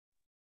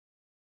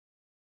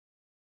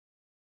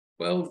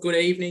Well, good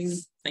evening.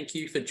 Thank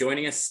you for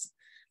joining us.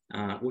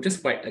 We'll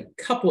just wait a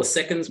couple of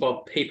seconds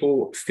while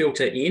people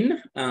filter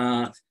in.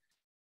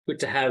 Good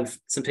to have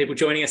some people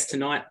joining us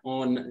tonight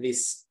on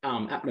this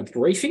APNA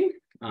briefing.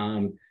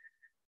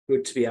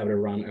 Good to be able to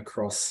run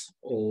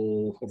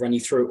you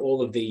through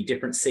all of the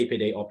different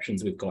CPD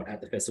options we've got at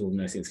the Festival of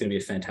Nursing. It's going to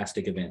be a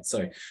fantastic event.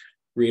 So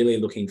really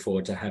looking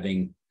forward to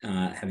having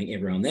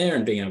everyone there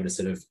and being able to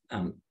sort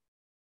of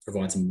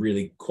provide some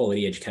really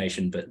quality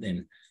education, but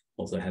then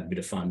also have a bit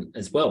of fun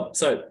as well.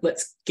 So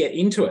let's get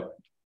into it.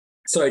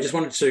 So I just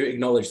wanted to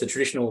acknowledge the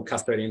traditional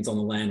custodians on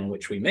the land on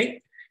which we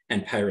meet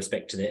and pay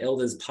respect to their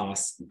elders,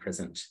 past,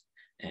 present,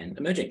 and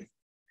emerging.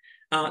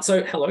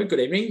 So hello, good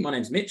evening. My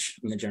name's Mitch.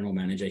 I'm the General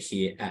Manager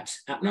here at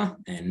APNA,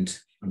 and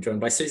I'm joined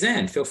by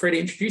Suzanne. Feel free to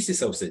introduce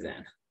yourself,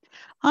 Suzanne.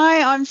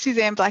 Hi, I'm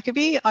Suzanne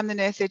Blackeby. I'm the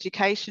Nurse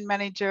Education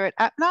Manager at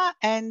APNA,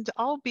 and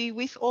I'll be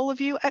with all of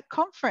you at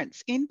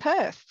conference in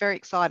Perth. Very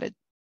excited.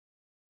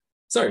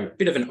 So a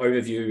bit of an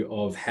overview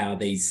of how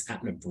these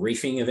APNA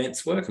briefing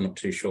events work. I'm not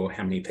too sure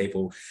how many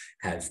people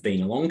have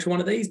been along to one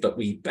of these, but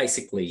we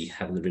basically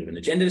have a little bit of an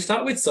agenda to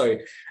start with. So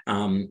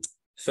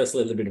first, a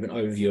little bit of an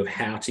overview of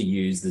how to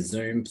use the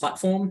Zoom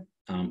platform,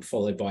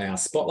 followed by our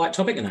spotlight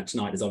topic, and that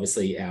tonight is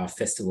obviously our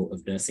Festival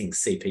of Nursing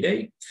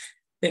CPD.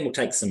 Then we'll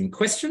take some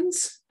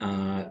questions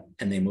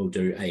and then we'll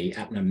do a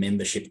APNA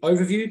membership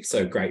overview.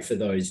 So great for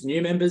those new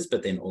members,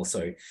 but then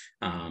also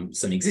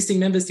some existing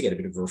members to get a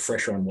bit of a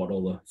refresher on what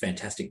all the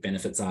fantastic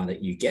benefits are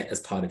that you get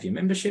as part of your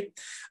membership.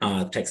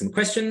 Take some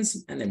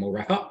questions and then we'll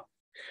wrap up.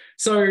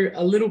 So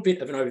a little bit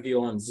of an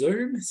overview on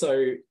Zoom.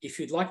 So if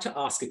you'd like to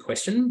ask a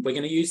question, we're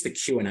going to use the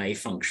Q&A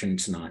function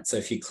tonight. So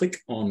if you click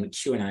on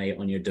Q&A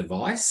on your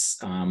device,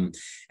 and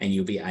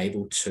you'll be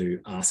able to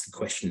ask a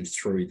question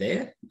through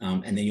there.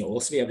 And then you'll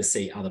also be able to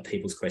see other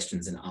people's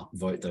questions and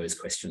upvote those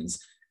questions.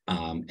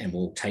 And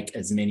we'll take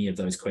as many of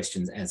those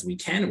questions as we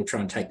can. We'll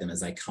try and take them as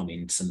they come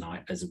in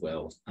tonight as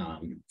well.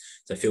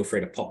 So feel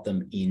free to pop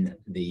them in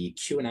the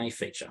Q&A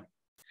feature.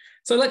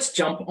 So let's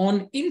jump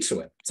on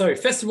into it. So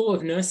Festival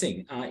of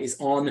Nursing is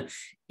on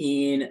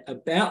in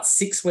about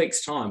 6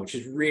 weeks' time, which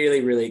is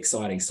really, really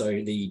exciting. So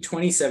the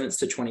 27th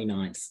to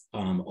 29th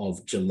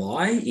of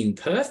July in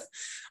Perth.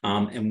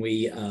 And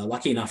we are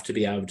lucky enough to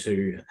be able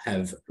to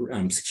have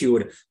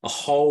secured a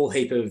whole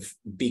heap of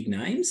big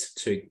names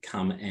to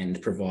come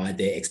and provide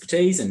their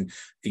expertise and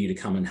for you to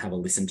come and have a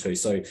listen to.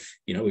 So,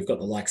 you know, we've got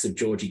the likes of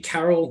Georgie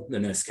Carroll, the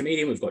nurse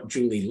comedian. We've got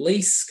Julie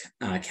Leask,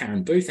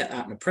 Karen Booth, our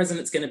APNA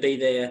president's going to be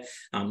there.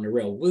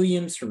 Narelle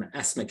Williams from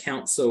Asthma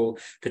Council,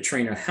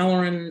 Patrina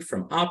Halloran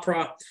from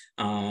APRA,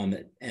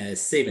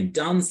 Stephen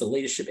Duns, the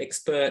leadership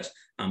expert,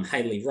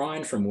 Hayley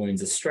Ryan from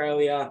Wounds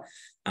Australia,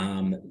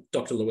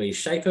 Dr. Louise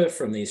Shaper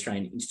from the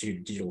Australian Institute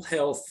of Digital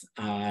Health,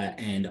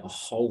 and a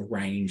whole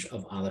range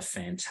of other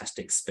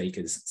fantastic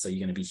speakers. So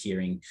you're going to be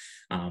hearing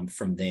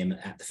from them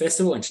at the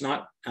festival. And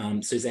tonight,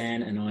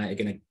 Suzanne and I are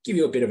going to give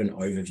you a bit of an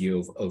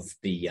overview of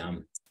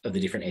the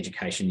different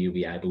education you'll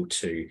be able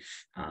to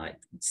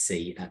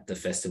see at the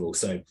festival.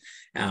 So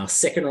our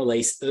second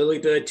release early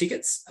bird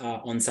tickets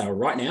are on sale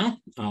right now,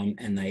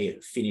 and they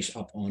finish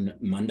up on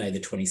Monday, the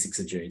 26th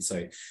of June.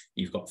 So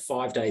you've got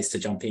 5 days to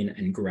jump in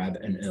and grab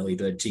an early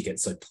bird ticket.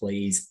 So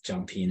please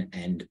jump in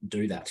and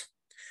do that.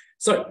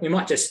 So we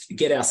might just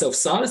get ourselves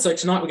started. So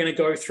tonight we're going to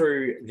go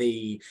through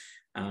the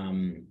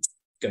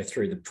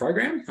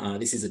program.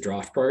 This is a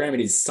draft program. It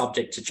is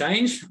subject to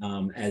change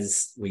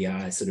as we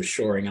are sort of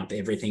shoring up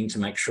everything to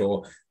make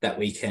sure that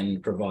we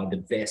can provide the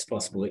best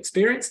possible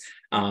experience.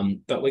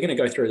 But we're going to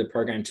go through the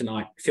program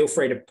tonight. Feel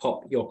free to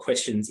pop your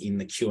questions in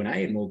the Q&A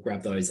and we'll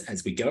grab those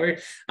as we go.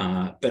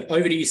 But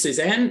over to you,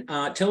 Suzanne.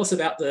 Tell us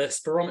about the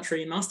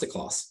spirometry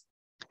masterclass.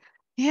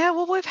 Yeah,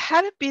 well, we've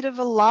had a bit of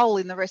a lull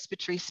in the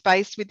respiratory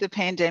space with the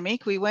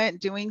pandemic. We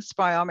weren't doing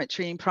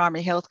spirometry in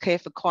primary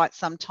healthcare for quite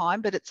some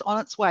time, but it's on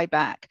its way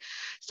back.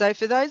 So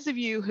for those of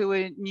you who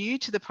are new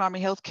to the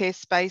primary healthcare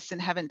space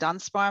and haven't done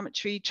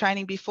spirometry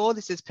training before,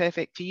 this is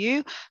perfect for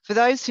you. For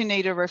those who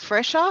need a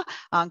refresher,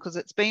 because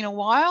it's been a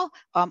while,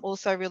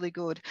 also really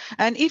good.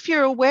 And if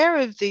you're aware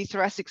of the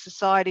Thoracic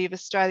Society of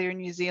Australia and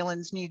New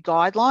Zealand's new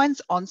guidelines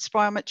on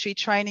spirometry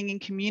training in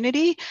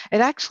community, it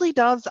actually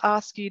does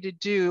ask you to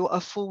do a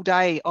full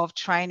day of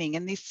training,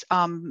 and this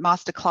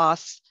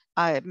masterclass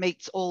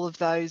meets all of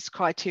those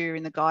criteria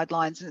in the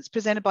guidelines, and it's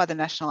presented by the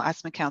National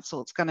Asthma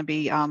Council. It's going to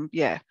be a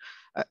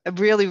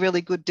really,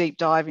 really good deep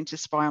dive into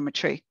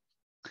spirometry.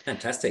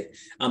 Fantastic.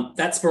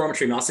 That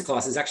spirometry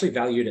masterclass is actually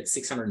valued at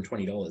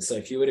 $620. So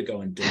if you were to go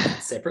and do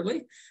that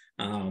separately,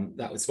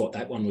 that was what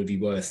that one would be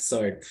worth.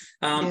 So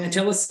and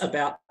tell us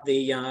about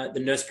the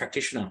nurse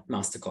practitioner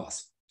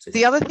masterclass.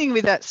 The other thing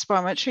with that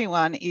spirometry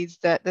one is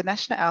that the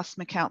National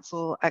Asthma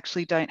Council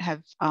actually don't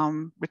have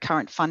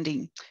recurrent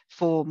funding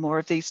for more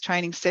of these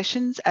training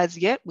sessions as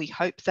yet. We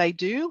hope they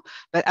do,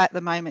 but at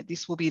the moment,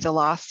 this will be the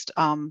last,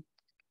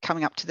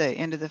 coming up to the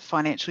end of the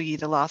financial year,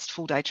 the last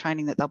full day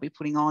training that they'll be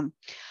putting on.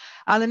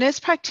 The Nurse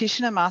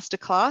Practitioner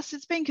Masterclass,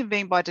 it's been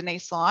convened by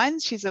Denise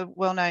Lyons. She's a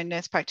well-known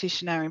nurse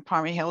practitioner in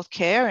primary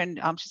healthcare, and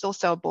she's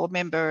also a board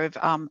member of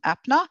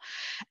APNA.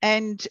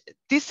 And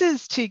This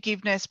is to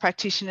give nurse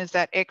practitioners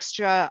that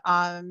extra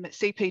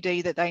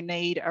CPD that they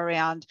need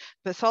around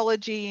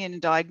pathology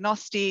and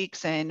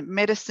diagnostics and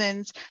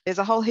medicines. There's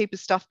a whole heap of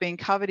stuff being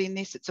covered in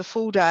this. It's a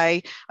full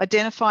day,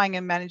 identifying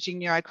and managing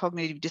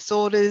neurocognitive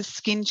disorders,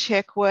 skin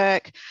check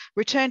work,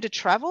 return to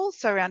travel,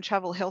 so around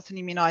travel health and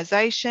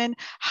immunisation,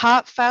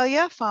 heart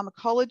failure,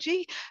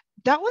 pharmacology.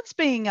 That one's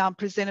being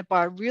presented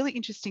by a really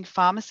interesting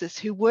pharmacist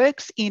who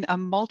works in a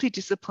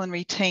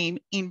multidisciplinary team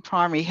in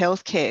primary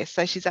healthcare.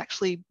 So she's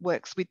actually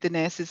works with the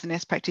nurses, the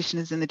nurse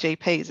practitioners and the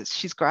GPs.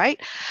 She's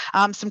great.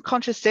 Some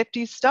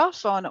contraceptive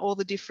stuff on all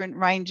the different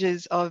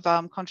ranges of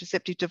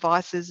contraceptive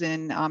devices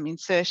and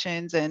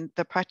insertions and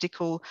the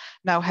practical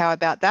know-how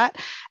about that.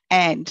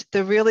 And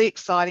the really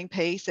exciting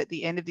piece at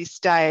the end of this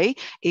day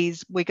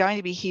is we're going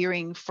to be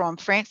hearing from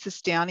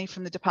Frances Downey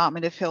from the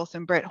Department of Health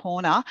and Brett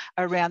Horner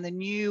around the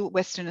new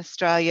Western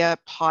Australia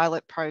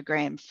pilot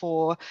program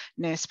for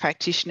nurse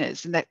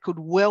practitioners. And that could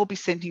well be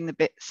setting the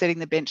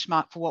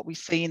benchmark for what we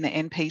see in the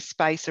NP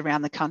space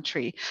around the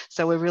country.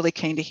 So we're really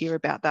keen to hear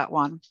about that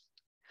one.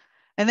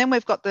 And then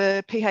we've got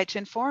the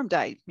PHN Forum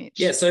Day, Mitch.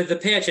 Yeah, so the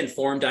PHN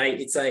Forum Day,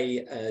 it's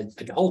a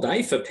whole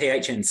day for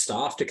PHN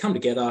staff to come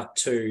together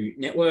to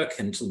network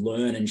and to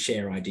learn and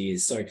share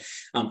ideas. So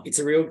it's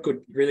a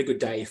really good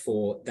day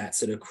for that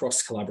sort of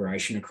cross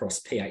collaboration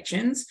across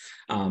PHNs.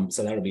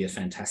 So that'll be a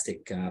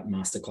fantastic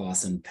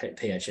masterclass and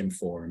PHN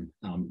Forum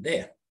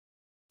there.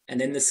 And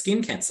then the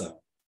skin cancer.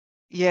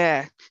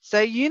 Yeah.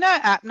 So,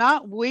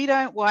 APNA, we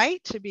don't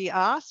wait to be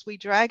asked. We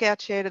drag our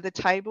chair to the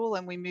table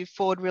and we move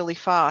forward really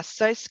fast.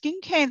 So skin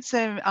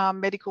cancer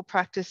medical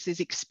practice is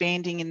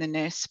expanding in the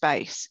nurse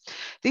space.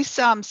 This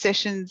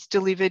session's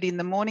delivered in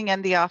the morning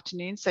and the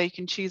afternoon, so you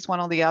can choose one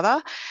or the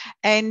other.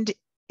 And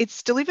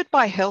it's delivered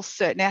by Health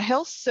Cert. Now,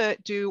 Health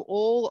Cert do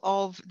all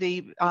of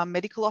the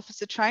medical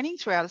officer training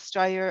throughout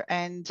Australia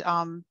and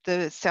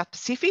the South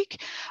Pacific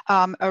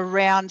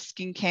around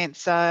skin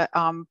cancer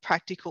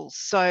practicals.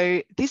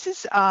 So this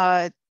is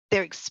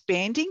they're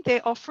expanding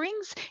their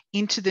offerings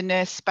into the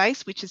nurse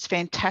space, which is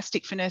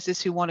fantastic for nurses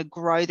who want to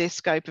grow their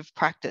scope of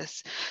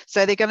practice.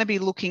 So they're going to be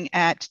looking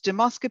at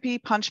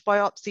dermoscopy, punch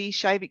biopsy,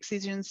 shave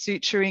excision,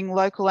 suturing,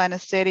 local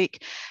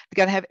anaesthetic.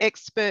 They're going to have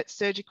expert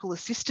surgical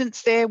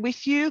assistants there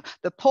with you.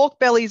 The pork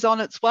belly's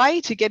on its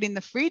way to get in the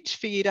fridge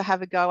for you to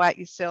have a go at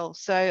yourself.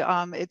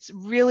 So it's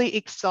really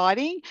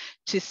exciting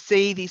to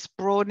see this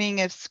broadening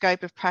of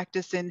scope of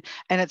practice, and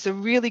it's a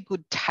really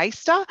good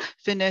taster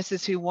for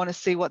nurses who want to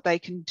see what they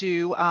can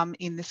do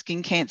in the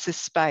skin cancer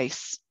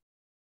space.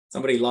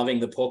 Somebody loving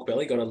the pork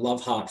belly, got a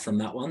love heart from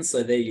that one.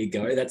 So there you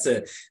go. That's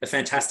a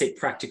fantastic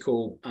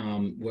practical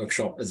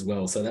workshop as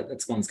well. So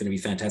that's one's going to be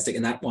fantastic.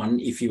 And that one,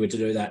 if you were to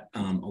do that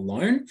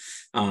alone,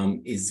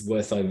 is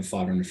worth over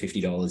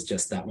 $550,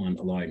 just that one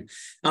alone.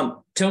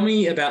 Tell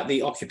me about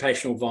the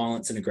occupational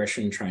violence and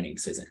aggression training,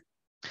 Susan.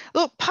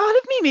 Look, part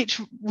of me, Mitch,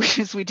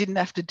 wishes we didn't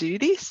have to do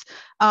this,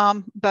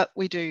 but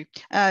we do.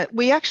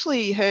 We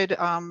actually heard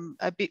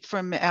a bit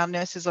from our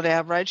nurses at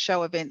our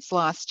roadshow events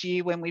last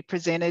year when we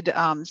presented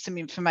some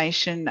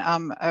information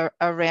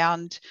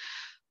around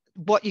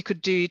what you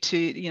could do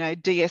to,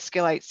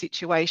 de-escalate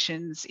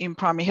situations in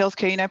primary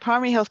healthcare.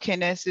 Primary healthcare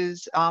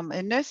nurses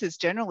and nurses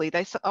generally,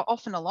 they are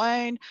often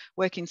alone,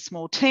 work in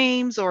small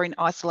teams or in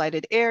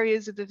isolated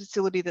areas of the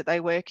facility that they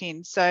work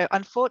in. So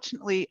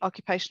unfortunately,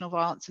 occupational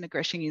violence and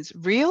aggression is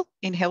real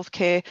in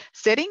healthcare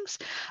settings.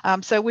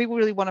 So we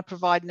really want to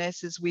provide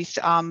nurses with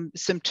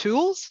some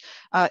tools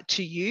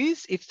to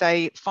use if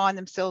they find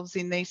themselves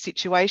in these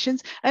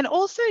situations, and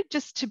also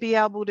just to be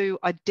able to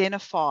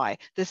identify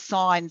the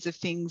signs of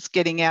things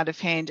getting out of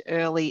hand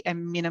early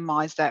and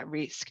minimise that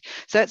risk.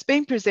 So it's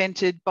been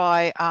presented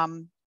by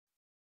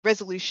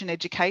Resolution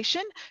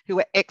Education, who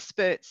are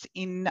experts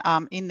in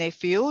their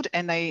field,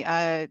 and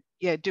they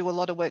do a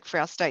lot of work for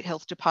our state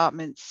health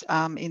departments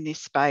in this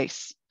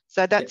space.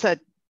 So that's a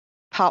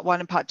part one,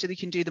 and part two, you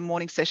can do the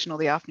morning session or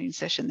the afternoon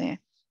session there.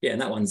 Yeah,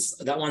 and that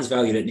one's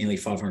valued at nearly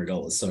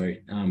 $500. So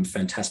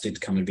fantastic to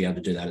come and be able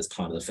to do that as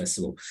part of the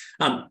festival.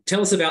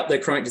 Tell us about the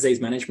chronic disease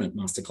management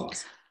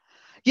masterclass.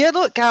 Yeah,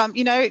 look,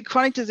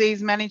 chronic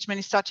disease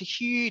management is such a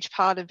huge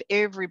part of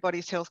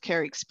everybody's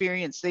healthcare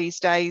experience these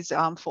days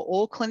for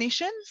all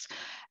clinicians.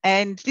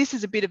 And this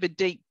is a bit of a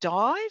deep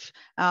dive.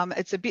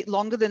 It's a bit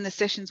longer than the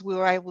sessions we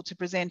were able to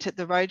present at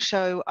the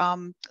roadshow,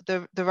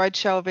 the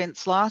roadshow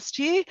events last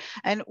year.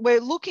 And we're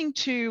looking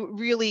to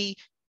really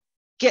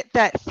get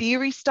that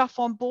theory stuff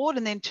on board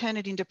and then turn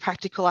it into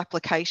practical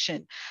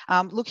application.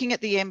 Looking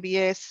at the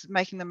MBS,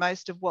 making the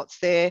most of what's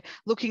there,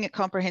 looking at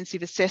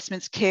comprehensive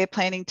assessments, care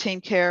planning, team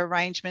care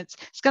arrangements.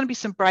 It's going to be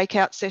some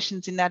breakout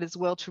sessions in that as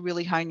well to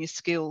really hone your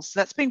skills.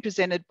 So that's been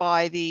presented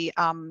by the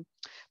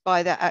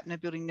APNA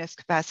Building Nurse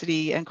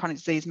Capacity and Chronic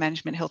Disease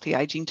Management Healthy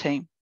Aging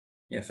team.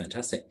 Yeah,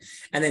 fantastic.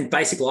 And then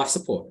basic life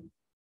support.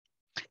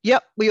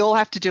 Yep, we all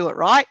have to do it,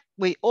 right?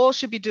 we all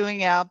should be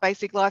doing our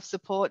basic life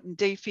support and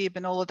defib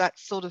and all of that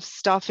sort of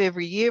stuff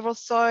every year or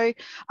so.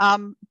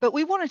 But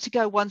we wanted to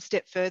go one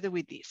step further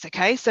with this,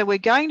 okay? So we're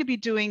going to be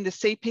doing the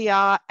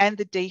CPR and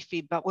the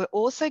defib, but we're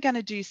also going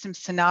to do some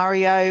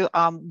scenario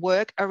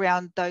work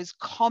around those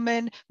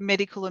common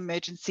medical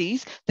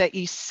emergencies that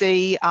you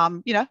see,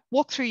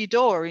 walk through your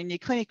door in your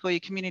clinic or your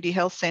community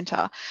health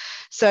centre.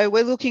 So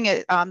we're looking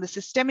at the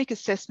systemic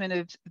assessment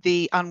of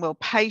the unwell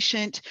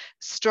patient,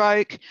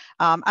 stroke,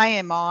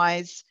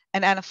 AMIs,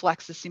 and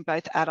anaphylaxis in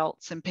both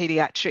adults and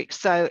pediatrics.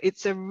 So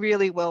it's a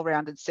really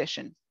well-rounded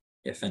session.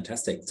 Yeah,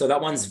 fantastic. So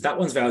that one's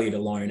valued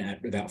alone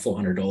at about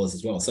 $400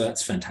 as well. So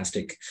that's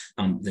fantastic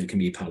that can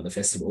be a part of the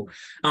festival.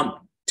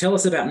 Tell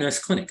us about nurse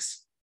clinics.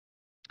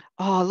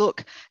 Oh,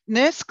 look,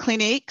 nurse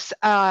clinics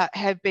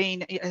have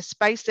been a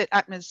space that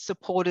APNA's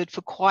supported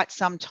for quite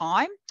some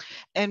time.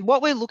 And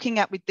what we're looking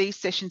at with these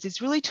sessions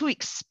is really to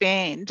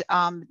expand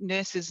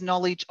nurses'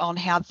 knowledge on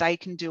how they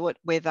can do it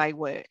where they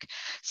work.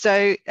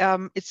 So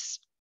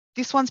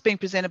this one's been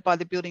presented by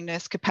the Building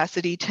Nurse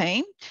Capacity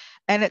team,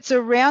 and it's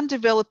around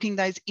developing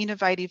those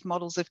innovative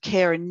models of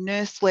care and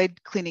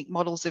nurse-led clinic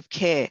models of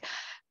care.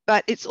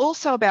 But it's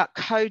also about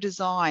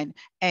co-design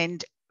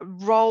and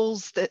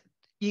roles that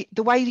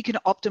the way you can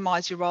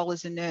optimize your role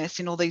as a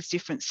nurse in all these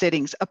different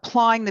settings,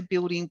 applying the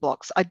building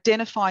blocks,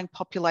 identifying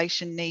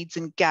population needs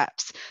and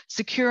gaps,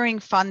 securing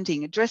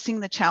funding, addressing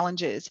the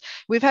challenges.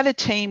 We've had a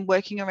team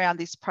working around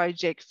this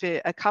project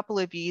for a couple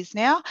of years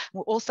now.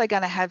 We're also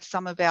going to have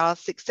some of our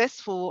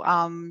successful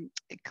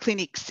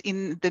clinics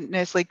in the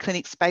nurse-led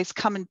clinic space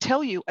come and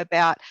tell you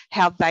about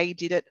how they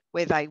did it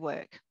where they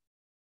work.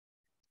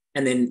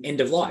 And then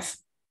end of life.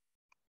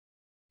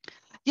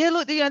 Yeah,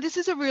 look, this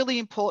is a really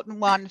important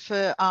one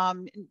for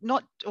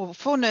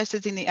for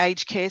nurses in the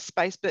aged care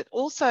space, but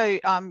also,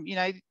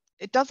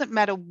 it doesn't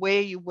matter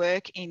where you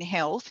work in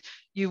health,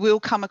 you will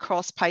come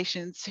across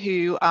patients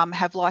who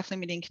have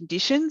life-limiting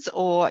conditions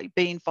or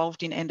be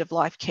involved in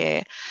end-of-life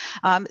care.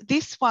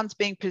 This one's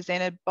being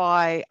presented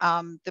by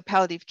the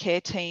palliative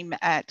care team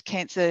at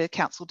Cancer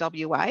Council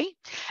WA,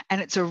 and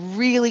it's a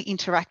really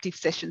interactive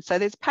session. So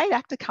there's a paid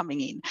actor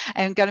coming in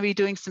and going to be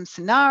doing some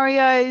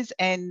scenarios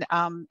and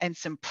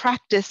some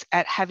practice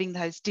at having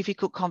those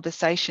difficult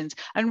conversations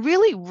and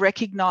really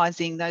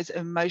recognising those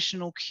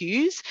emotional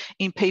cues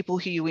in people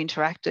who you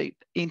interact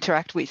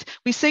with.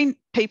 We've seen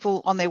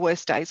people on their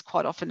worst days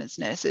quite often as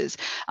nurses,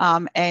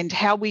 and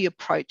how we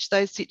approach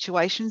those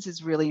situations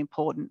is really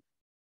important.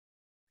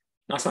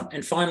 Nice one.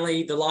 And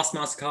finally, the last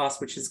masterclass,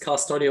 which is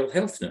custodial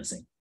health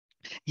nursing.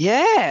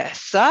 Yeah,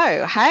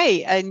 so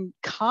hey, and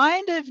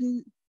kind of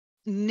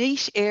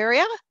niche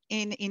area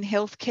in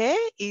healthcare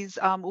is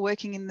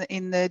working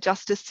in the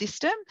justice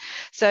system.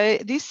 So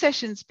this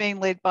session's been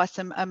led by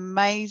some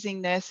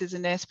amazing nurses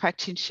and nurse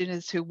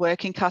practitioners who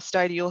work in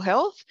custodial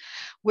health.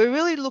 We're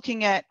really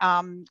looking at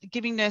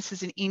giving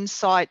nurses an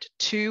insight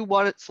to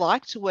what it's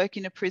like to work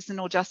in a prison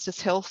or justice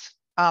health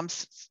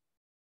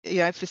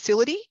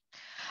facility.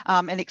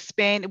 And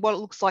expand what it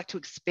looks like to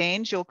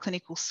expand your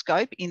clinical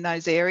scope in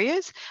those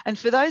areas. And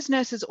for those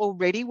nurses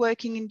already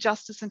working in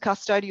justice and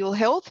custodial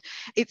health,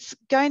 it's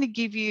going to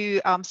give you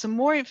some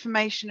more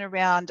information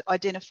around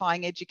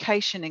identifying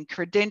education and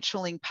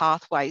credentialing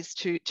pathways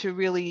to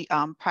really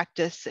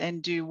practice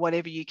and do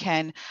whatever you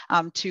can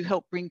to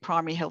help bring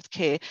primary health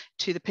care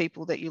to the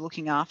people that you're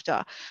looking after.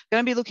 We're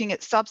going to be looking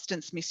at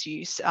substance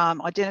misuse,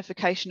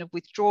 identification of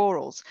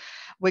withdrawals.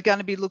 We're going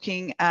to be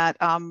looking at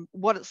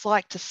what it's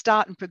like to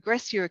start and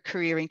progress your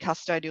career in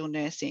custodial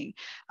nursing,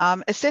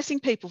 assessing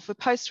people for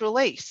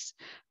post-release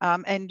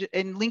and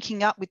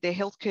linking up with their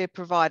healthcare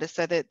provider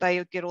so that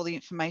they get all the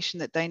information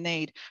that they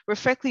need.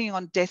 Reflecting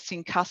on deaths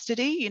in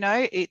custody,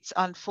 it's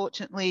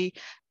unfortunately,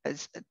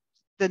 as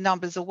the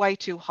numbers are way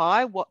too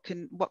high, what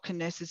can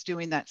nurses do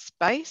in that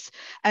space?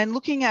 And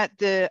looking at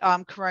the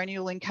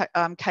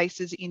coronial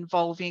cases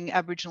involving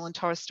Aboriginal and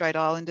Torres Strait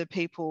Islander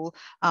people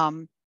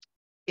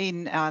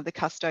in the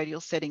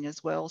custodial setting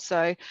as well.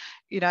 So,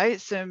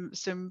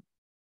 some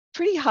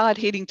pretty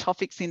hard-hitting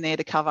topics in there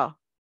to cover.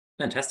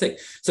 Fantastic.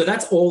 So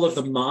that's all of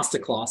the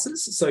masterclasses.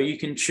 So you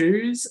can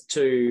choose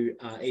to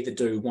either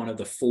do one of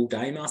the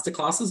full-day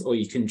masterclasses, or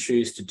you can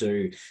choose to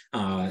do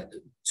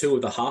 2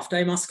 of the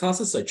half-day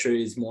masterclasses. So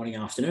choose morning,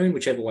 afternoon,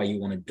 whichever way you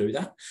want to do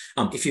that.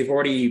 If you've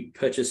already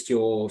purchased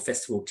your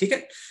festival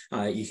ticket,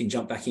 you can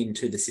jump back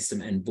into the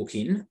system and book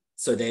in.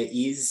 So there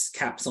is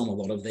caps on a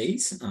lot of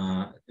these.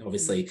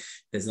 Obviously,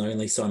 there's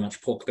only so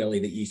much pork belly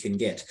that you can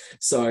get.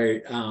 So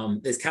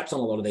there's caps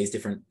on a lot of these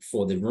different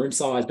for the room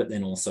size, but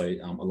then also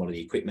a lot of the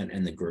equipment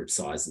and the group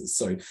sizes.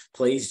 So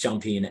please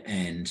jump in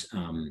and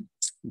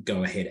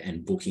go ahead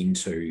and book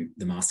into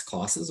the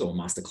masterclasses or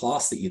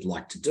masterclass that you'd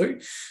like to do,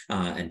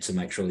 and to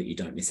make sure that you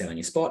don't miss out on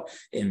your spot.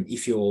 And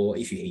if you're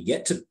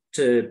yet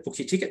to book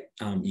your ticket,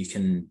 you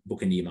can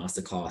book into your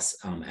masterclass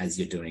as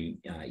you're doing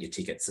your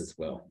tickets as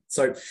well.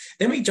 So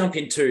then we jump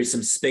into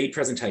some speed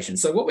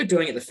presentations. So what we're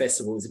doing at the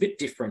festival is a bit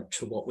different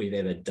to what we've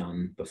ever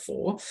done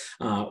before.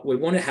 We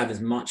want to have as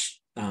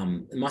much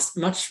most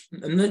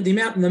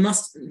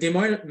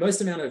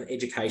amount of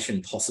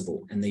education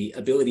possible, and the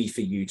ability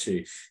for you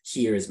to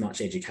hear as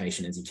much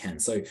education as you can.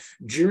 So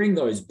during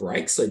those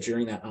breaks, so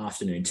during that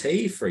afternoon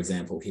tea, for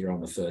example, here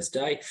on the first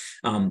day,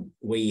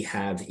 we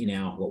have in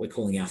our what we're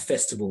calling our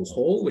festival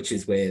hall, which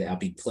is where our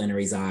big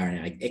plenaries are in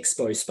our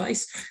expo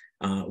space.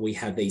 We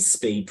have these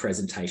speed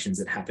presentations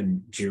that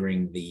happen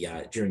during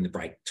the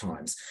break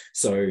times.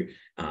 So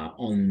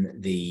on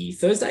the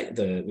Thursday,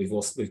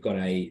 we've got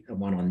a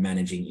one on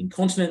managing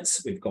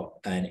incontinence. We've got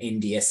an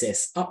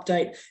NDSS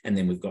update, and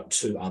then we've got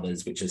two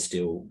others which are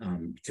still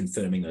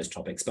confirming those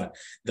topics. But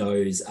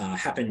those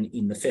happen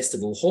in the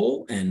festival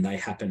hall, and they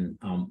happen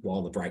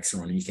while the breaks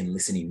are on, and you can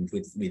listen in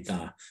with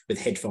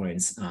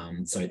headphones.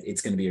 So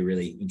it's going to be a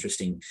really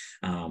interesting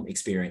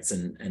experience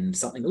and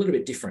something a little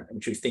bit different,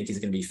 which we think is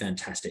going to be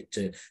fantastic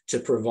to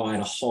provide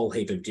a whole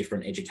heap of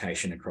different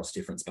education across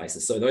different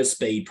spaces. So those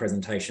speed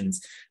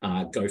presentations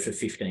go for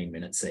 15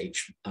 minutes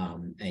each,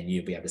 and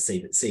you'll be able to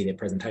see their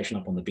presentation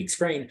up on the big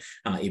screen.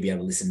 You'll be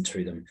able to listen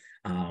to them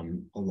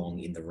along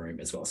in the room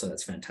as well. So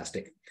that's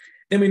fantastic.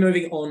 Then we're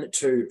moving on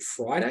to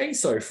Friday.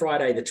 So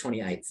Friday, the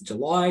 28th of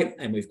July,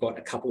 and we've got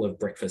a couple of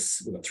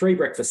breakfasts. We've got 3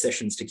 breakfast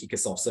sessions to kick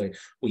us off. So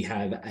we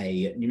have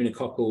a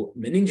pneumococcal,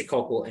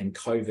 meningococcal, and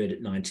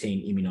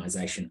COVID-19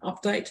 immunisation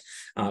update.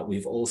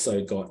 We've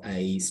also got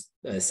a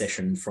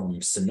session from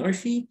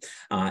Sanofi.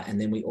 And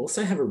then we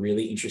also have a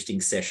really interesting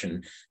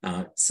session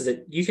so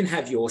that you can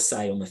have your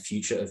say on the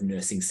future of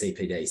nursing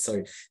CPD.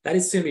 So that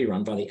is going to be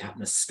run by the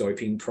APNA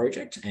Scoping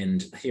Project.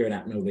 And here at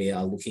APNA, we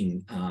are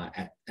looking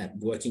at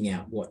working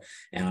out what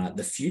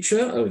the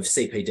future of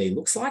CPD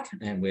looks like.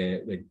 And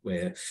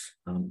we're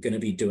going to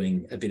be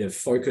doing a bit of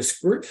focus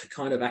group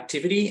kind of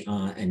activity.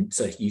 And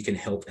so you can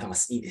help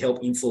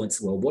influence,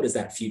 well, what does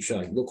that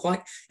future look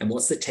like? And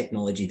what's the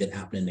technology that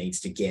APNA needs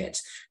to get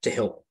to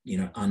help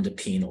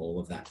underpin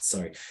all of that.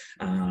 So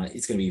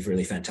it's going to be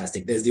really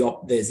fantastic. There's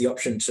the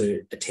option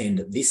to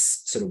attend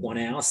this sort of 1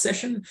 hour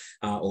session,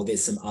 or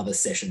there's some other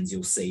sessions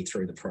you'll see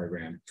through the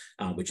program,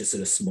 which are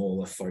sort of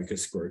smaller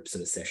focus group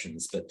sort of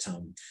sessions, but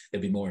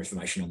there'll be more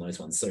information on those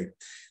ones. So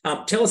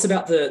tell us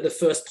about the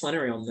first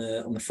plenary on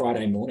the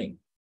Friday morning,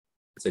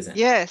 Suzanne.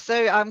 Yeah,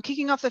 so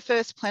kicking off the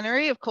first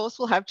plenary, of course,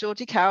 we'll have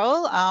Georgie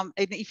Carroll. And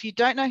if you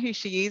don't know who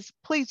she is,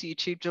 please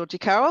YouTube Georgie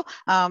Carroll.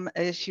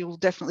 She'll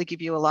definitely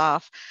give you a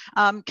laugh.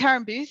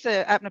 Karen Booth,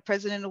 the APNA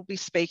president, will be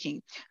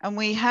speaking. And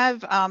we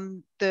have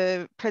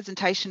the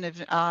presentation of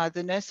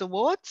the Nurse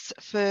Awards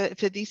for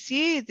this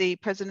year, the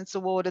President's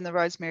Award and the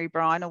Rosemary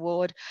Bryan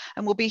Award.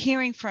 And we'll be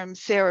hearing from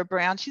Sarah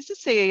Brown. She's the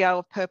CEO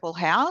of Purple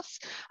House,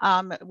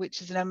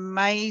 which is an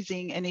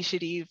amazing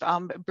initiative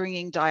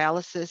bringing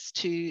dialysis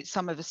to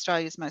some of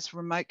Australia's most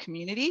remote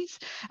communities.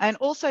 And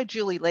also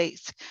Julie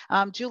Lease.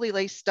 Julie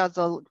Lease does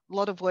a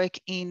lot of work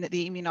in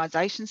the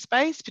immunisation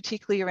space,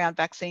 particularly around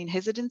vaccine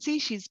hesitancy.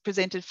 She's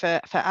presented for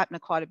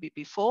APNA quite a bit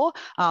before.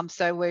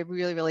 So we're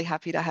really, really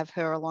happy to have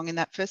her along in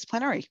that first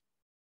plenary.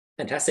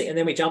 Fantastic. And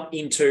then we jump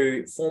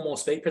into 4 more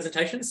speed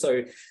presentations.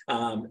 So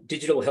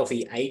Digital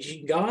Healthy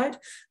Aging Guide.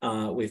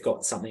 We've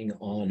got something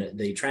on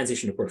the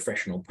transition to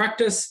professional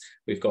practice.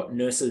 We've got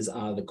nurses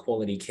are the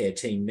quality care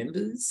team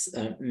members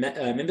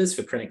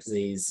for chronic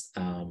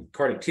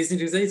kidney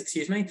disease,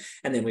 excuse me.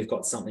 And then we've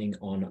got something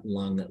on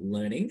lung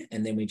learning.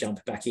 And then we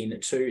jump back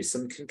into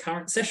some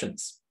concurrent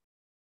sessions.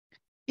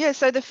 Yeah,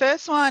 so the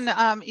first one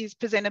is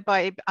presented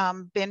by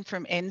Ben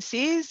from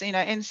NCIS.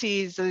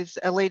 NCIS is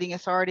a leading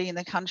authority in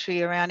the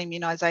country around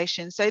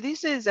immunisation. So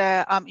this is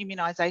a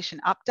immunisation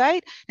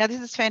update. Now,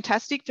 this is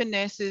fantastic for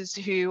nurses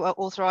who are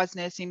authorised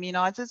nurse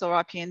immunisers,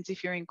 or IPNs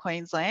if you're in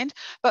Queensland,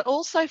 but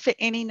also for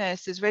any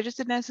nurses,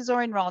 registered nurses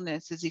or enrolled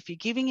nurses. If you're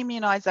giving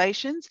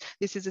immunisations,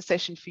 this is a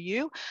session for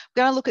you.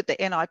 We're going to look at the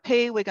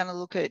NIP. We're going to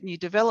look at new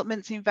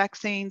developments in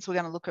vaccines. We're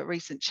going to look at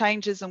recent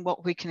changes and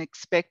what we can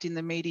expect in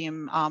the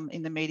medium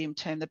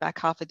term, the back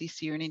half of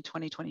this year and in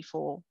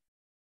 2024.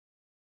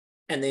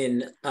 And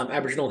then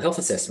Aboriginal health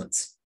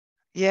assessments.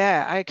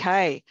 Yeah,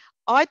 okay.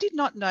 I did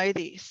not know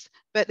this,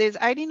 but there's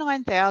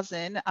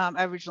 89,000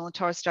 Aboriginal and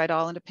Torres Strait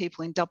Islander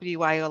people in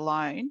WA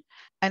alone,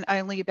 and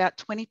only about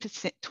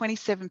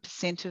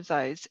 27% of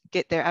those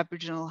get their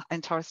Aboriginal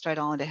and Torres Strait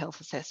Islander health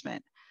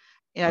assessment.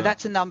 Wow.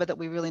 That's a number that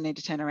we really need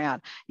to turn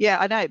around. Yeah,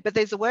 I know, but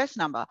there's a worse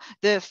number.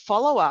 The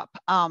follow-ups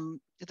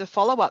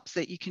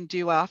that you can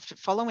do after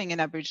following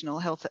an Aboriginal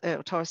health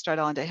or Torres Strait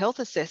Islander health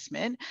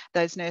assessment,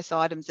 those nurse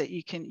items that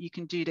you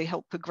can do to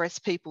help progress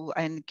people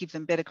and give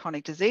them better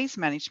chronic disease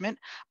management,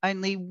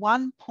 only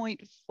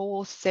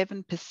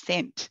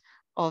 1.47%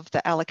 of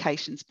the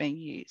allocations being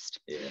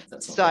used. Yeah,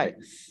 that's not so great.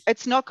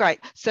 It's not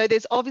great. So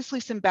there's obviously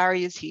some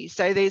barriers here.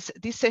 So this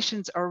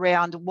session's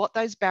around what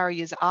those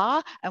barriers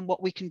are and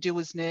what we can do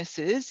as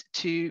nurses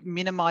to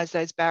minimise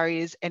those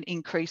barriers and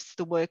increase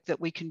the work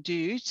that we can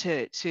do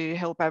to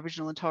help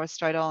Aboriginal and Torres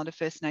Strait Islander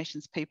First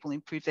Nations people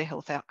improve their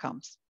health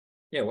outcomes.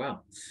 Yeah,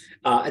 wow.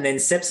 And then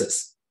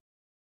sepsis.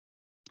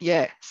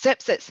 Yeah,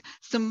 sepsis.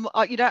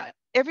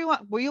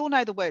 We all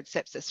know the word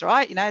sepsis,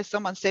 right? If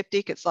someone's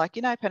septic, it's like,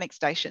 panic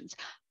stations.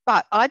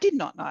 But I did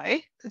not know.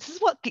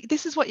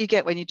 This is what you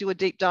get when you do a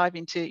deep dive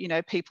into, you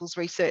know, people's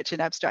research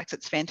and abstracts.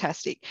 It's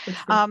fantastic.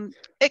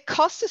 It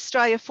costs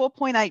Australia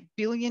 $4.8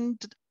 billion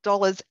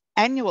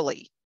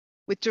annually,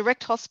 with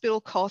direct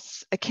hospital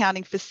costs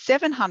accounting for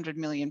 700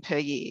 million per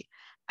year.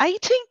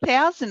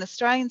 18,000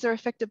 Australians are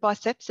affected by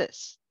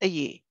sepsis a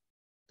year.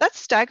 That's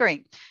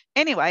staggering.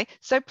 Anyway,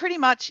 so pretty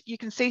much you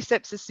can see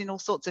sepsis in all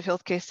sorts of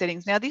healthcare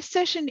settings. Now, this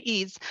session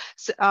is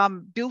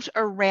built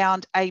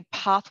around a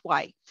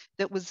pathway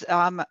that was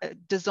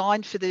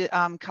designed for the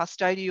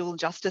custodial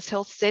justice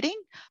health setting,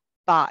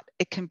 but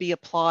it can be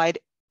applied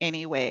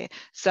anywhere.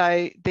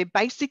 So they're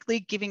basically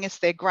giving us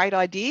their great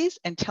ideas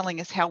and telling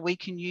us how we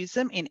can use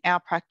them in our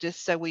practice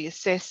so we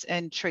assess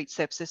and treat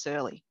sepsis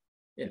early.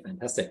 Yeah,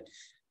 fantastic.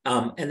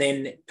 And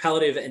then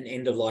palliative and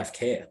end-of-life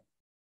care.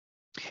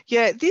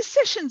 Yeah, this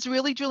session's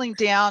really drilling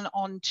down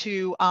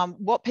onto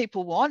what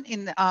people want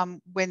in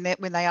when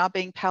they are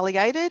being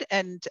palliated,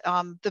 and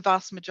the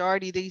vast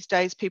majority these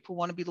days people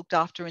want to be looked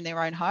after in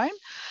their own home,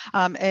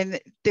 and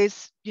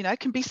there's, you know,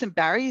 can be some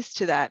barriers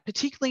to that,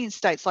 particularly in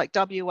states like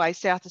WA,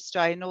 South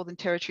Australia, Northern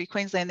Territory,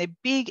 Queensland. They're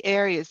big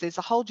areas. There's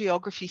a whole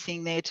geography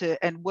thing there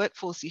and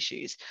workforce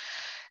issues.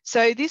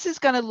 So this is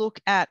going to look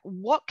at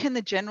what can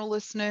the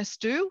generalist nurse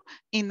do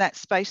in that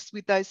space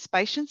with those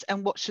patients,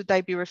 and what should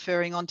they be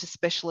referring on to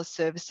specialist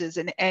services,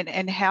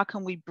 and how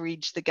can we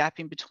bridge the gap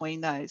in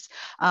between those.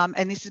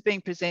 And this is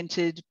being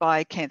presented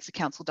by Cancer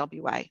Council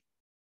WA.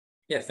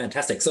 Yeah,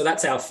 fantastic. So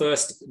that's our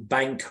first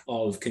bank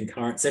of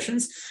concurrent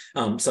sessions.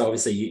 So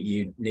obviously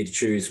you need to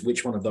choose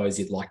which one of those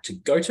you'd like to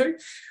go to.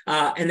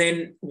 And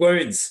then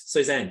wounds,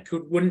 Suzanne,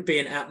 wouldn't be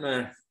an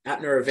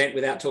APNA event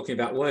without talking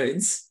about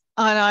wounds.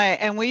 I know,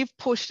 and we've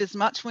pushed as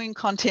much wound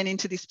content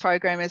into this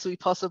program as we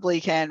possibly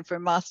can,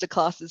 from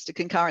masterclasses to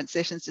concurrent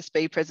sessions to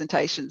speed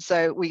presentations.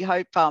 So we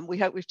hope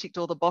we've ticked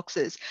all the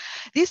boxes.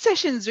 This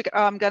session's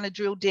going to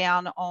drill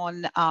down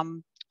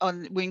on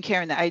wound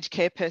care in the aged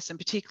care person,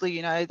 particularly,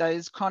 you know,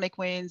 those chronic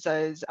wounds,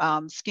 those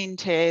skin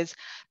tears,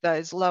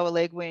 those lower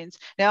leg wounds.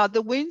 Now,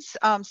 the wounds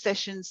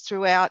sessions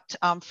throughout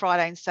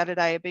Friday and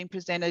Saturday have been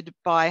presented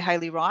by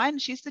Hayley Ryan.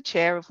 She's the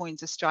chair of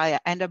Wounds Australia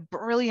and a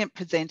brilliant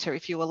presenter.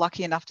 If you were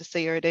lucky enough to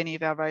see her at any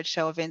of our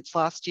roadshow events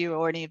last year,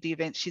 or any of the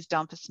events she's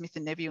done for Smith &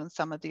 Nephew and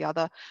some of the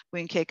other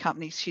wound care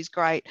companies, she's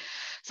great.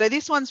 So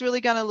this one's really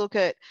going to look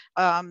at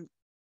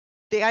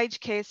the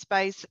aged care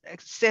space,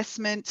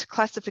 assessment,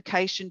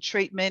 classification,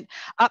 treatment,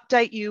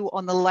 update you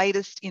on the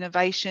latest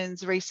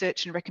innovations,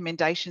 research and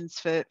recommendations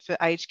for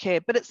aged care.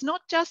 But it's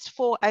not just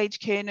for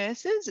aged care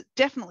nurses. It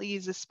definitely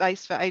is a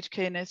space for aged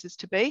care nurses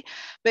to be.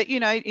 But, you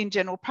know, in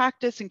general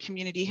practice and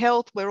community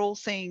health, we're all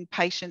seeing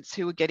patients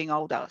who are getting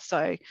older.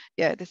 So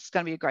yeah, this is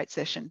going to be a great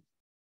session.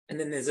 And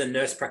then there's a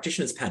nurse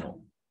practitioners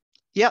panel.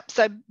 Yep,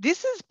 so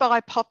this is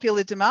by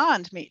popular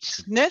demand, Mitch.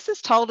 Nurses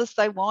told us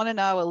they want to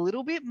know a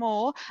little bit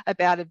more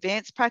about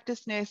advanced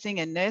practice nursing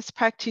and nurse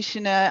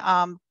practitioner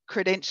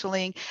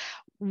credentialing.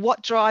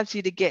 What drives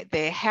you to get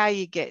there, how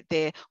you get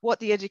there, what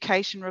the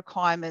education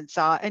requirements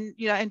are. And,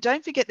 you know, and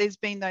don't forget there's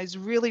been those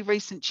really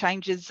recent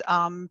changes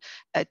to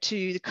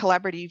the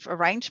collaborative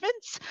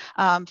arrangements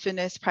for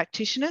nurse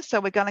practitioners.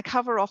 So we're going to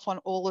cover off on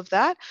all of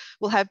that.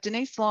 We'll have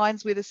Denise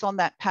Lyons with us on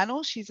that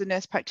panel. She's a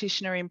nurse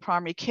practitioner in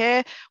primary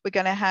care. We're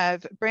going to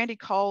have Brandy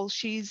Cole.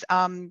 She's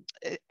one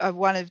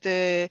of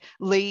the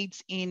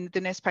leads in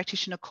the nurse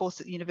practitioner course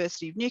at the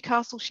University of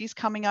Newcastle. She's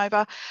coming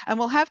over. And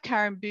we'll have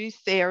Karen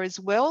Booth there as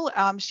well.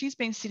 She's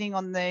been sitting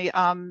on the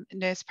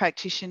nurse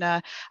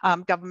practitioner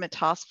government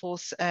task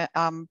force,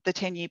 the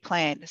 10-year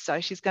plan.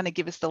 So she's going to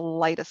give us the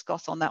latest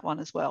goss on that one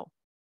as well.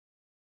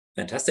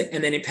 Fantastic.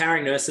 And then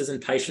empowering nurses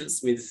and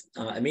patients with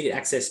immediate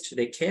access to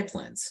their care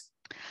plans.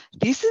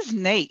 This is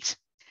neat.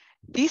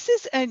 This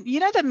is, and you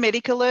know, the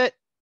Medic Alert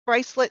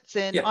bracelets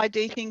and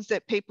ID things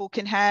that people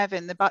can have,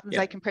 and the buttons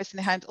they can press in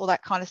their hands, all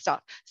that kind of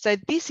stuff. So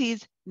this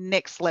is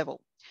next level.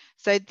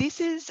 So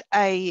this is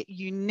a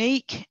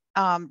unique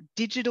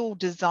digital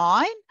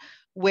design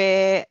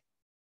where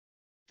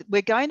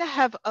we're going to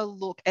have a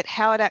look at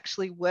how it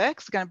actually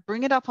works. We're going to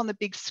bring it up on the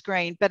big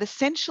screen, but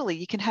essentially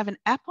you can have an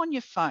app on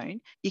your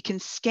phone, you can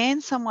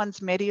scan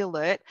someone's Medi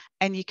Alert,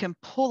 and you can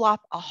pull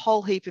up a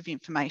whole heap of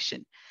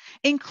information,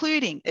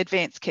 including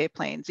advanced care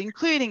plans,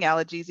 including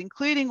allergies,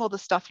 including all the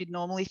stuff you'd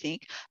normally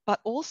think, but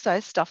also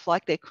stuff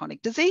like their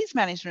chronic disease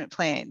management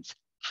plans.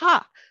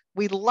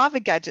 We love a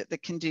gadget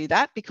that can do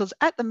that, because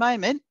at the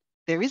moment,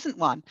 there isn't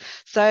one.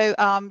 So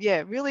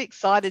yeah, really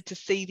excited to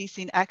see this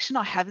in action.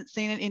 I haven't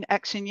seen it in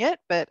action yet,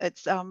 but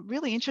it's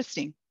really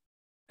interesting.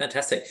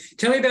 Fantastic.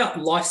 Tell me about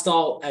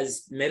lifestyle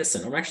as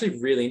medicine. I'm actually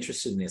really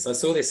interested in this. I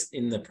saw this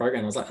in the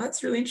program. I was like, oh,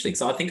 that's really interesting.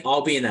 So I think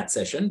I'll be in that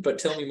session, but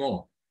tell me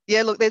more.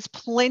 Yeah, look, there's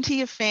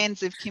plenty of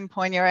fans of Kim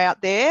Poigneur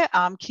out there.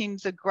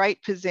 Kim's a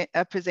great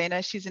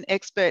presenter. She's an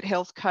expert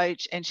health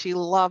coach, and she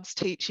loves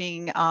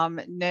teaching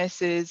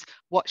nurses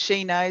what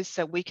she knows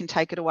so we can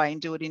take it away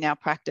and do it in our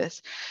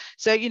practice.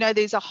 So, you know,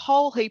 there's a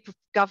whole heap of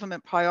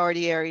government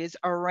priority areas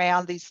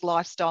around these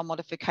lifestyle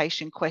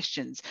modification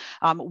questions.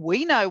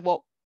 We know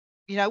what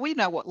we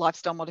know what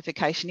lifestyle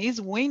modification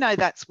is. We know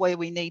that's where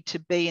we need to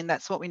be, and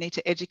that's what we need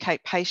to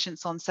educate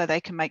patients on so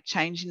they can make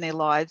change in their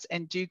lives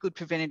and do good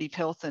preventative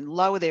health and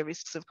lower their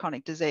risks of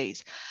chronic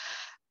disease.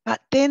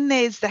 But then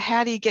there's the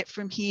how do you get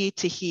from here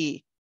to here?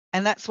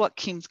 And that's what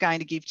Kim's going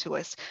to give to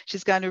us.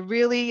 She's going to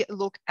really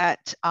look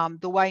at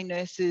the way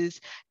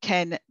nurses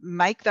can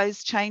make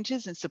those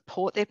changes and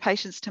support their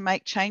patients to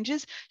make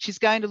changes. She's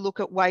going to look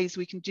at ways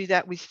we can do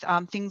that with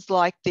things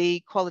like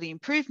the Quality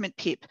Improvement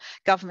PIP,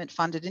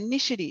 government-funded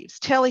initiatives,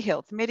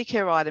 telehealth,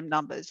 Medicare item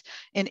numbers,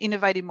 and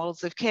innovative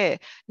models of care.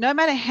 No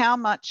matter how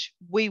much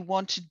we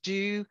want to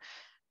do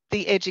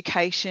the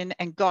education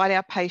and guide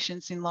our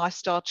patients in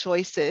lifestyle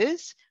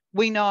choices,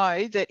 we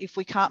know that if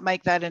we can't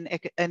make that an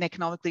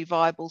economically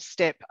viable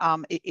step,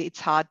 it's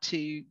hard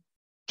to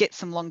get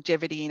some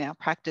longevity in our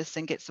practice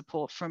and get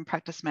support from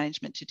practice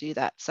management to do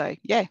that. So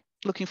yeah,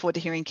 looking forward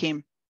to hearing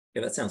Kim.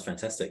 Yeah, that sounds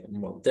fantastic.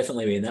 We'll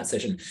definitely be in that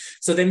session.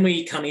 So then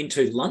we come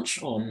into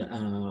lunch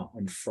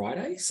on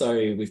Friday. So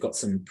we've got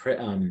some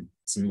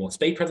more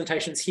speed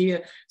presentations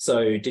here.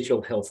 So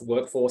digital health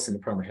workforce in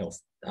the primary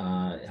health,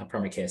 our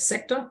primary care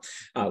sector.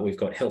 We've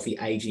got healthy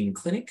aging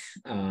clinic,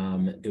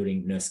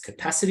 building nurse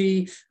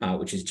capacity,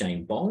 which is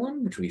Jane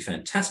Boland, which will be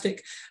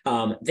fantastic.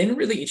 Then a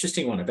really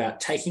interesting one about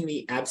taking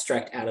the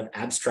abstract out of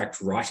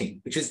abstract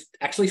writing, which is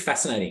actually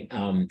fascinating.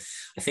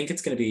 I think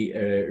it's going to be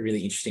a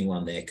really interesting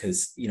one there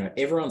because,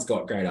 everyone's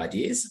got great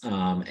ideas,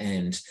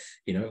 and,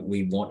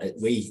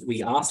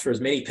 we asked for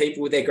as many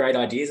people with their great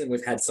ideas, and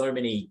we've had so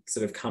many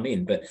sort of come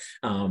in, but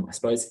I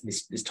suppose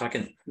this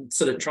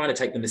sort of trying to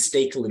take the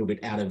mystique a little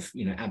bit out of,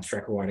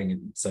 abstract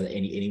writing so that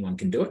anyone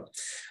can do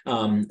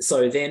it.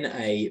 So then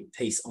a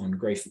piece on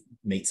grief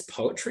meets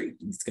poetry.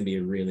 It's going to be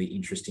a really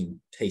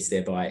interesting piece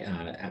there by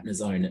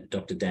APNA's own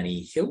Dr.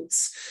 Danny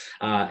Hiltz.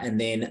 And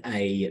then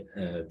a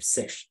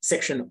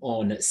section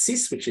on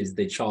CIS, which is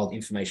the Child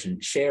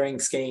Information Sharing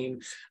Scheme.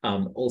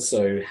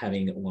 Also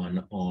having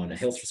one on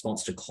health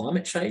response to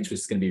climate change,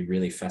 which is going to be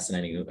really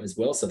fascinating as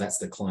well. So that's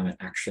the climate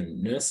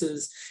action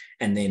nurses.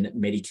 And then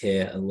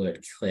Medicare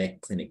alert care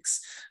clinics,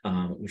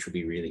 which will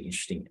be really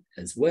interesting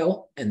as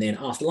well. And then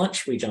after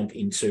lunch, we jump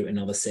into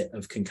another set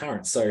of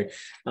concurrent. So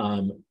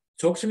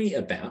talk to me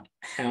about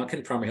how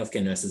can primary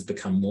healthcare nurses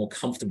become more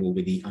comfortable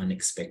with the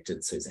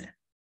unexpected, Suzanne?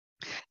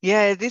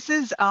 Yeah, this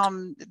is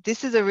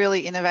a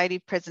really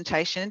innovative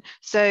presentation.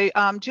 So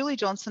Julie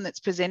Johnson,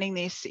 that's presenting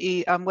this,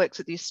 works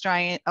at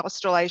the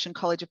Australasian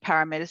College of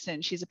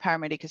Paramedicine. She's a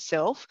paramedic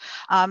herself,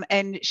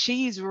 and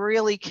she is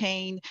really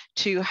keen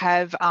to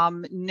have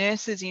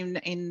nurses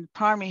in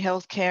primary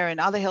healthcare and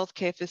other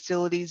healthcare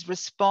facilities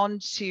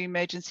respond to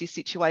emergency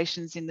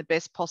situations in the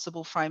best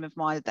possible frame of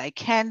mind that they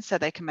can, so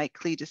they can make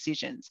clear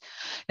decisions.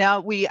 Now,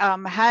 we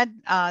had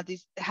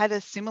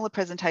a similar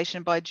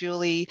presentation by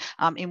Julie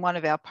in one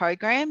of our programs,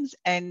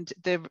 and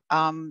the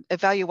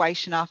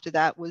evaluation after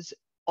that was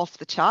off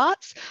the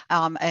charts,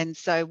 and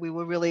so we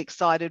were really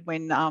excited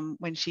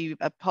when she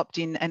popped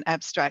in an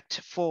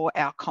abstract for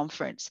our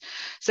conference.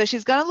 So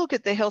she's going to look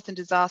at the health and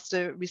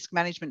disaster risk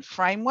management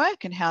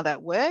framework and how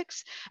that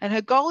works, and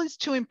her goal is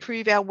to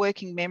improve our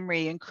working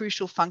memory and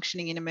crucial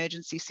functioning in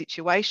emergency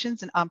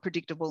situations and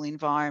unpredictable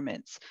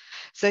environments.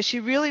 So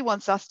she really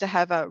wants us to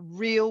have a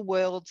real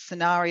world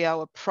scenario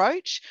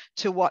approach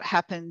to what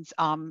happens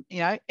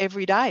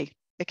every day.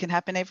 It can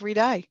happen every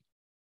day.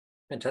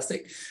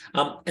 Fantastic.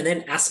 And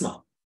then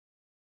asthma.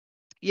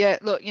 Yeah,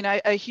 look,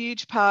 a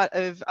huge part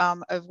of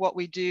what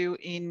we do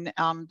in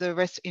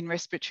in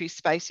respiratory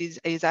space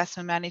is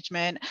asthma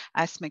management,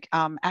 asthma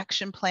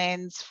action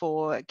plans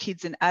for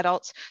kids and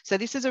adults. So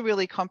this is a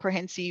really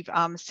comprehensive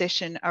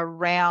session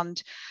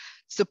around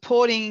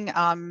supporting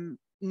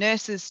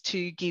nurses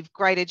to give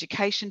great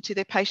education to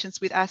their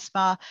patients with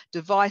asthma,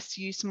 device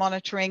use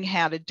monitoring,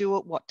 how to do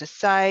it, what to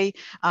say,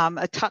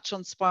 a touch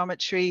on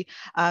spirometry,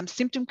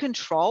 symptom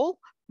control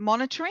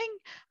monitoring,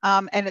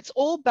 and it's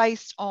all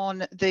based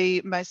on the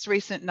most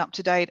recent and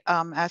up-to-date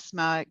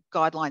asthma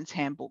guidelines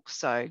handbook.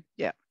 So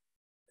yeah.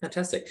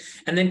 Fantastic.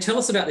 And then tell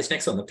us about this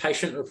next one, the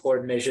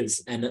patient-reported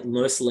measures and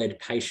nurse-led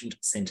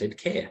patient-centered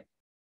care.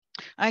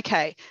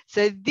 Okay,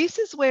 so this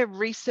is where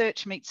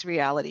research meets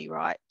reality,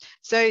 right?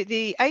 So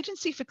the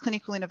Agency for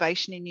Clinical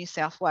Innovation in New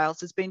South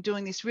Wales has been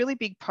doing this really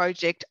big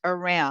project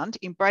around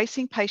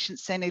embracing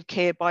patient-centered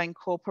care by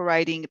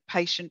incorporating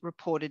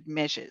patient-reported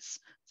measures.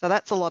 So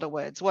that's a lot of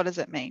words. What does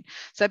it mean?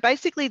 So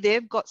basically,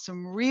 they've got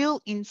some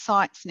real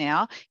insights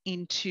now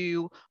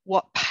into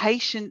what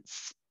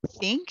patients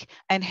think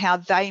and how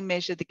they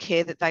measure the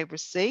care that they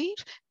receive,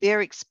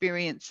 their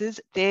experiences,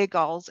 their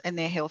goals, and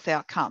their health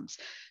outcomes.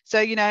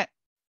 So,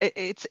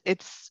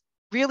 it's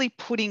really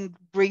putting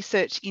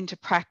research into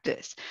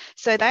practice.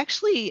 So they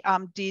actually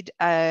did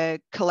a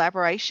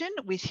collaboration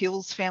with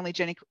Hills Family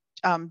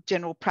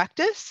General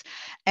Practice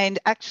and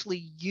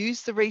actually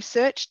use the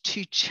research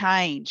to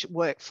change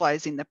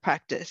workflows in the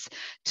practice,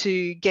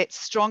 to get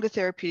stronger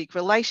therapeutic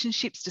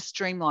relationships, to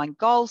streamline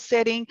goal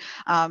setting,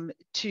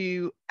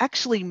 to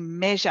actually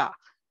measure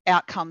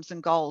outcomes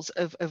and goals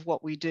of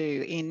what we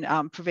do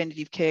in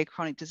preventative care,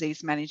 chronic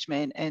disease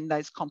management, and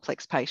those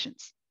complex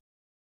patients.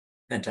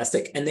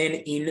 Fantastic. And then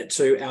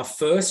into our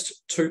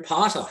first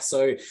two-parter.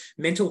 So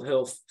mental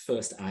health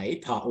first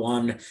aid, part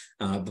one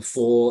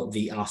before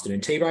the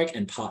afternoon tea break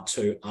and part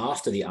two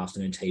after the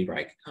afternoon tea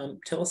break.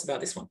 Tell us about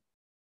this one.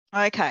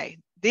 Okay,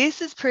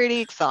 this is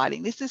pretty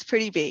exciting. This is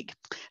pretty big.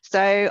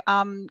 So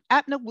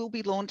APNA will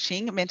be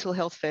launching mental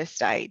health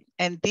first aid,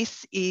 and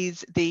this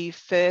is the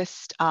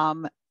first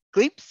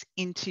glimpse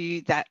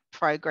into that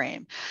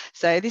program.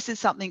 So this is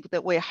something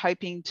that we're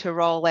hoping to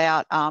roll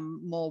out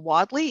more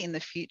widely in the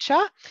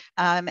future,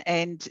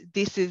 and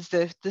this is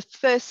the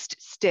first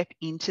step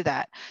into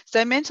that.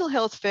 So mental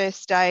health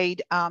first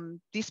aid,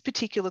 this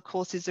particular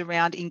course is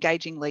around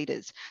engaging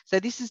leaders. So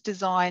this is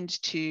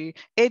designed to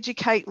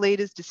educate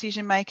leaders,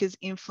 decision makers,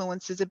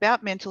 influencers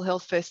about mental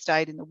health first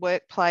aid in the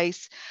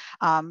workplace,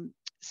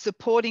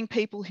 supporting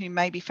people who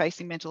may be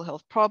facing mental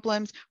health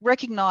problems,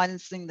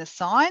 recognising the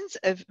signs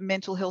of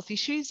mental health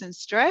issues and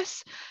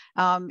stress.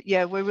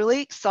 Yeah, we're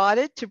really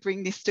excited to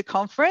bring this to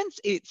conference.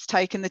 It's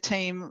taken the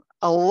team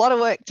a lot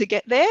of work to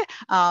get there,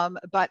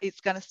 but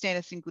it's going to stand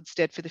us in good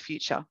stead for the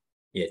future.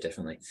 Yeah,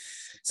 definitely.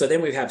 So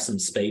then we have some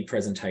speed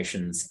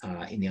presentations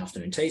in the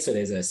afternoon tea. So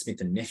there's a Smith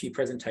and Nephew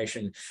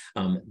presentation.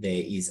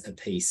 There is a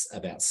piece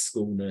about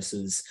school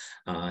nurses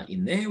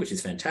in there, which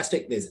is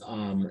fantastic. There's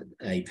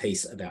a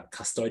piece about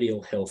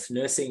custodial health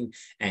nursing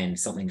and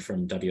something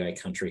from WA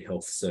Country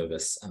Health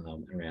Service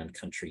around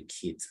country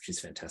kids, which is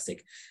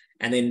fantastic.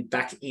 And then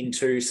back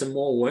into some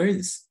more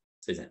wounds,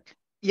 Suzanne.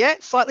 Yeah,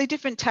 slightly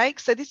different take.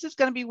 So this is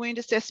going to be wound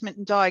assessment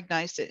and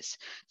diagnosis.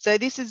 So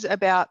this is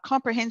about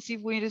comprehensive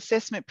wound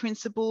assessment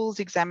principles,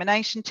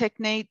 examination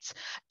techniques,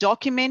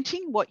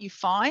 documenting what you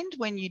find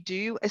when you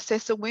do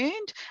assess a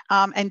wound,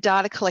 and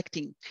data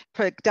collecting.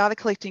 Data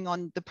collecting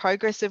on the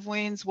progress of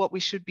wounds, what we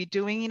should be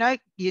doing. You know,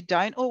 you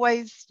don't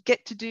always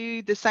get to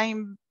do the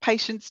same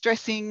patient's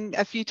dressing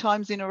a few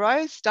times in a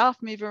row. Staff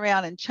move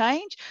around and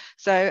change.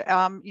 So,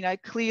 you know,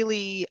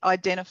 clearly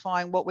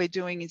identifying what we're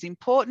doing is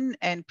important,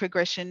 and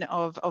progression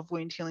of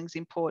wound healing is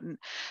important.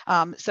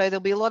 So there'll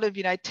be a lot of,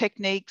 you know,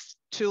 techniques,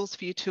 tools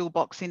for your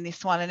toolbox in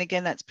this one. And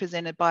again, that's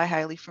presented by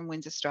Hayley from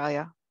WINS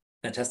Australia.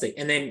 Fantastic.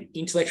 And then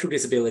intellectual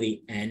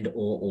disability and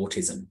or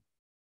autism.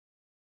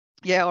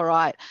 Yeah, all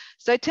right.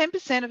 So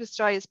 10% of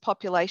Australia's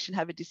population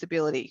have a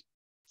disability.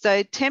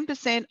 So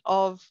 10%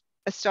 of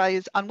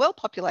Australia's unwell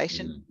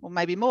population, or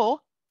maybe more,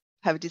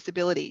 have a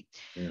disability.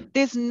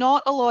 There's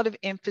not a lot of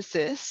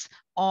emphasis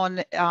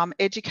on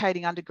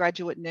educating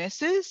undergraduate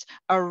nurses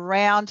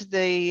around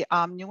the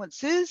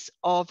nuances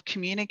of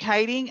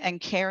communicating and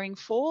caring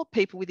for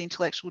people with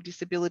intellectual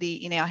disability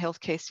in our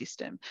healthcare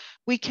system.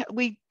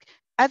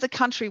 As a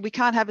country, we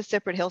can't have a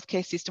separate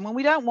healthcare system, and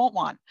we don't want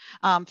one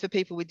for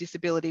people with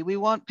disability. We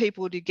want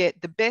people to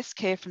get the best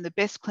care from the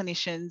best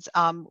clinicians,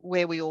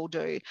 where we all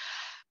do.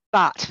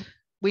 But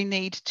we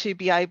need to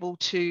be able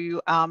to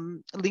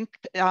link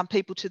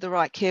people to the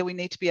right care. We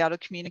need to be able to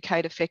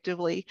communicate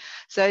effectively.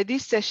 So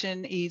this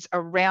session is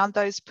around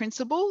those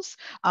principles,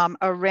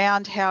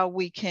 around how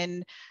we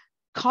can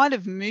kind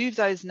of move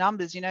those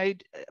numbers. You know,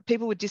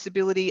 people with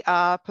disability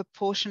are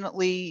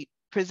proportionately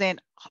present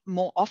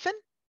more often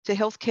to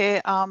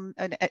healthcare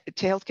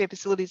to healthcare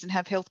facilities and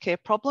have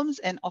healthcare problems,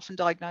 and often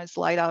diagnosed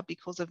later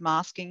because of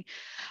masking.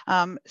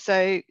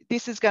 So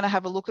this is going to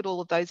have a look at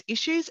all of those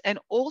issues, and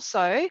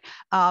also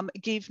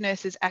give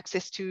nurses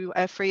access to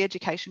a free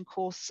education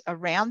course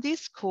around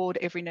this called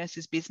Every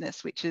Nurse's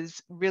Business, which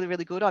is really,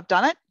 really good. I've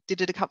done it,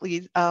 did it a couple of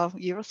years,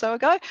 year or so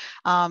ago.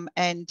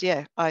 And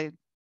yeah, I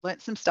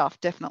learnt some stuff,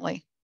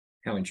 definitely.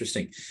 How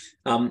interesting.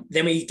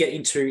 Then we get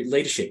into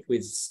leadership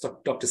with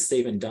Dr.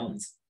 Stephen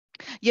Duns.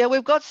 Yeah,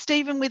 we've got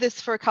Stephen with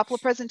us for a couple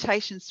of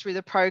presentations through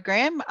the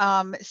program.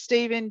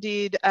 Stephen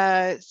did,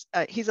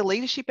 he's a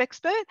leadership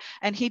expert,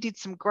 and he did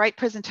some great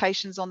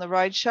presentations on the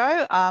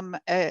roadshow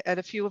at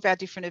a few of our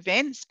different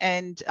events,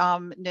 and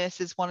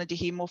nurses wanted to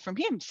hear more from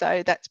him.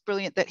 So that's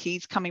brilliant that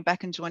he's coming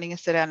back and joining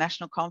us at our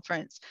national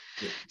conference.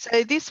 Yeah.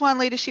 So this one,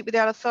 Leadership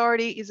Without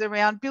Authority, is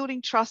around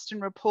building trust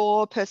and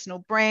rapport,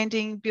 personal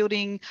branding,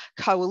 building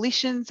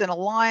coalitions and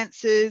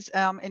alliances,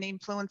 and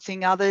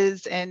influencing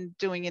others, and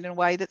doing it in a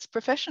way that's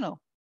professional.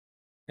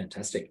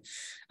 Fantastic.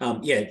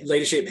 Yeah,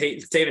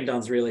 leadership. Stephen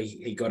Dunn's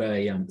he got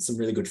some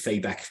really good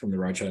feedback from the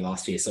roadshow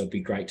last year, so it'd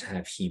be great to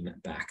have him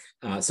back.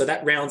 So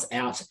that rounds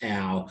out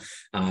our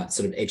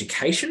sort of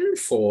education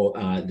for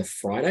the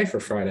Friday,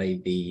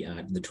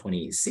 the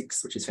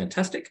 26th, which is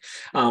fantastic.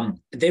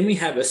 Then we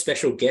have a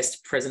special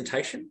guest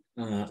presentation.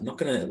 I'm not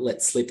going to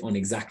let slip on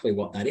exactly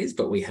what that is,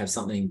 but we have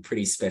something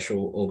pretty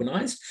special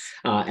organised,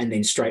 and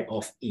then straight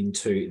off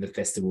into the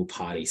festival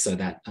party. So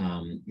that's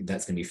going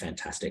to be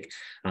fantastic.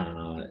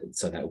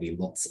 So that will be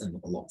lots and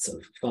lots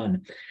of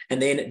fun.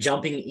 And then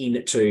jumping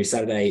into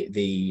Saturday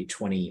the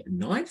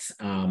 29th,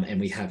 and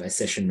we have a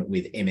session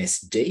with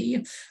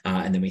MSD,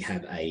 and then we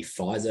have a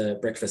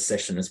Pfizer breakfast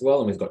session as well.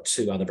 And we've got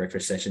 2 other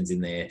breakfast sessions in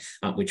there,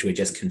 which we're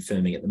just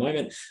confirming at the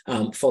moment,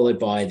 followed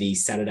by the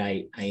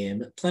Saturday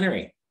AM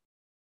plenary.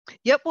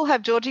 Yep, we'll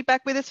have Georgie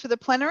back with us for the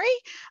plenary,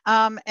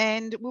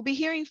 and we'll be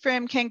hearing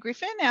from Ken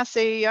Griffin, our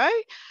CEO,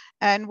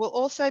 And we'll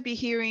also be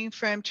hearing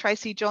from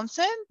Tracy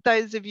Johnson.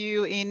 Those of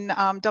you in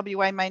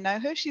WA may know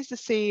her. She's the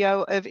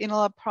CEO of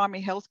Inala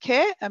Primary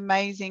Healthcare,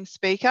 amazing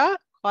speaker,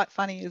 quite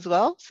funny as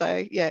well.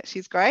 So yeah,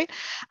 she's great.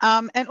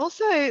 And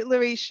also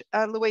Louise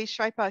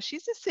Schraper,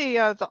 she's the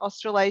CEO of the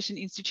Australasian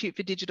Institute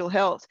for Digital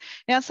Health.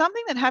 Now,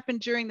 something that happened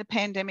during the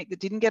pandemic that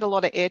didn't get a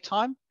lot of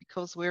airtime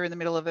because we're in the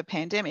middle of a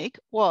pandemic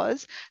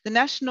was the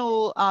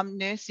National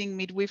Nursing and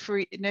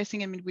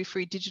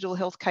Midwifery Digital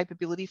Health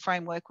Capability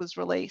Framework was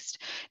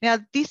released. Now,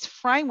 this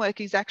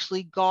framework is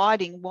actually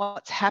guiding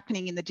what's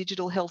happening in the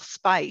digital health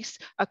space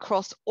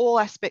across all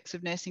aspects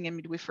of nursing and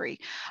midwifery.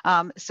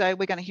 So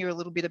we're going to hear a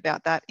little bit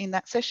about that in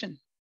that session.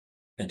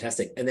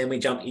 Fantastic. And then we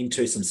jump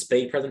into some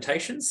speed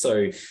presentations.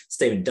 So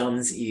Stephen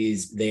Duns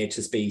is there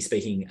to be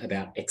speaking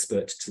about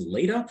expert to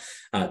leader.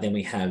 Then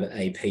we have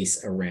a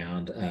piece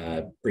around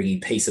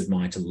bringing peace of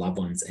mind to loved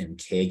ones and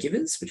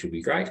caregivers, which would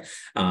be great.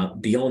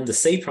 Beyond the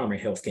C, primary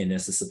healthcare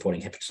nurses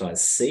supporting hepatitis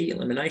C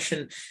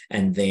elimination.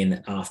 And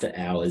then after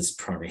hours,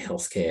 primary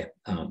healthcare,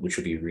 which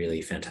would be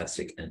really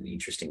fantastic and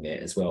interesting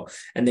there as well.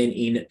 And then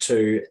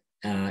into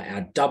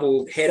our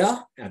double header,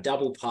 our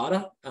double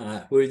parter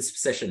wounds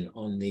session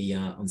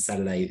on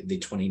Saturday the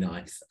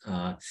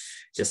 29th,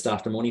 just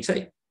after morning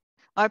tea.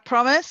 I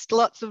promised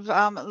lots of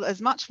as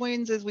much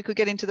wounds as we could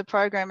get into the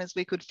program as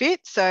we could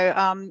fit.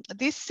 So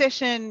this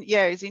session,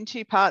 yeah, is in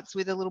two parts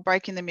with a little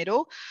break in the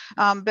middle,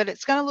 but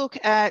it's going to look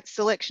at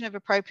selection of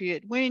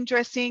appropriate wound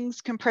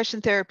dressings,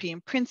 compression therapy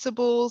and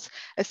principles,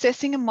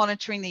 assessing and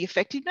monitoring the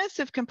effectiveness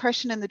of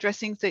compression and the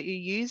dressings that you're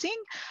using.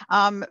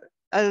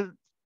 A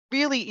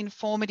really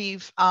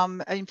informative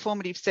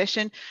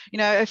session. You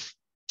know, if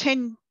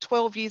 10,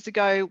 12 years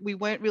ago, we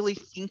weren't really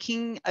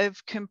thinking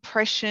of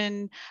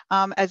compression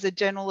as a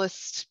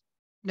nurse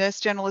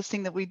generalist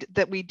thing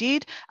that we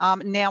did.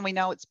 Now we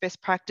know it's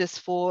best practice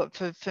for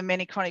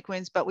many chronic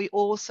wounds, but we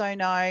also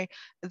know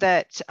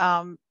that,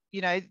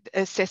 you know,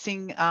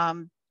 assessing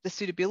the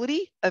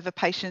suitability of a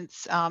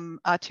patient's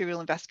arterial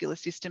and vascular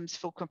systems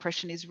for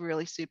compression is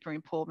really super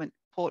important.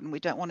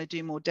 We don't want to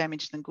do more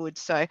damage than good.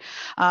 So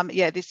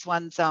yeah, this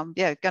one's going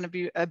to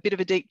be a bit of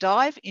a deep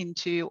dive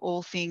into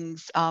all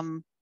things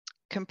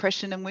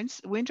compression and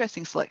wound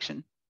dressing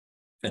selection.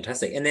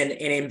 Fantastic. And then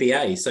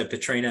NMBA, so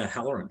Petrina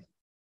Halloran.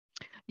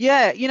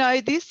 Yeah, you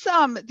know, this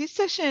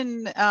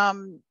session,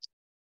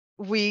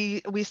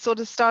 we sort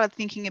of started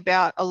thinking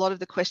about a lot of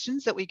the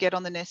questions that we get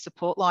on the nurse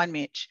support line,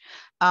 Mitch.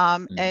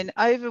 And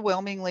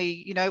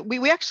overwhelmingly, you know,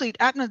 we actually,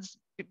 APNA's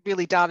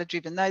really data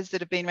driven. Those that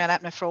have been around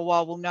APNA for a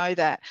while will know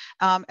that.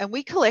 And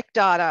we collect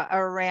data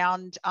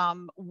around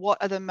what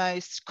are the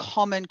most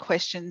common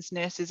questions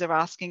nurses are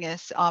asking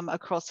us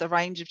across a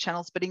range of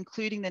channels, but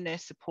including the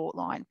nurse support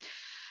line.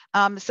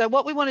 So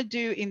what we want to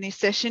do in this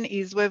session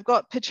is we've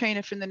got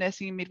Petrina from the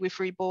Nursing and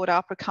Midwifery Board,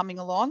 APRA, coming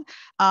along,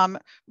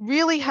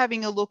 really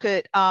having a look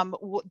at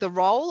the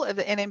role of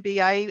the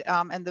NMBA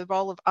and the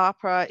role of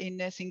APRA in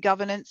nursing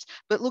governance,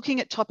 but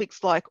looking at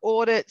topics like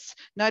audits,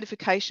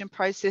 notification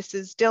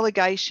processes,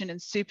 delegation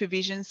and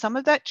supervision, some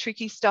of that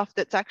tricky stuff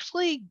that's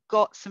actually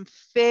got some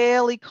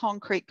fairly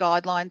concrete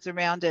guidelines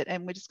around it.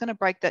 And we're just going to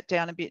break that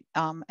down a bit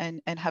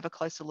and have a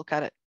closer look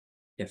at it.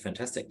 Yeah,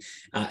 fantastic.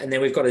 And then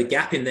we've got a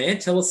gap in there.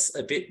 Tell us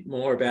a bit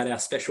more about our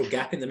special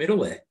gap in the middle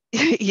there.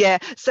 Yeah,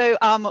 so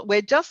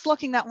we're just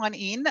locking that one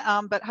in,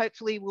 but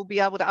hopefully we'll be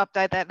able to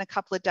update that in a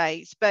couple of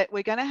days. But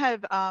we're going to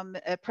have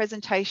a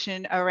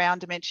presentation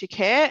around dementia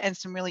care and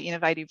some really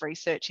innovative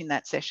research in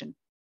that session.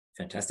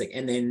 Fantastic.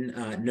 And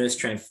then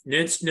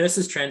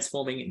nurses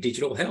transforming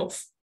digital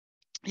health.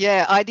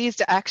 Yeah, ideas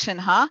to action,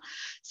 huh?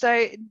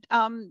 So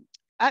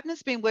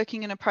APNA's been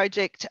working in a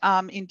project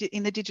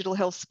in the digital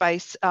health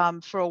space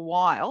for a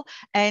while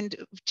and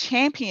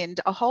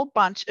championed a whole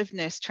bunch of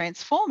nurse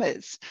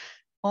transformers.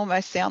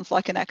 Almost sounds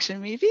like an action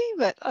movie,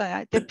 but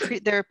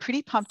they're a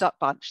pretty pumped up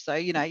bunch. So,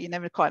 you know, you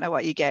never quite know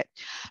what you get.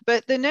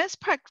 But the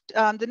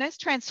nurse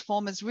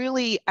transformers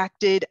really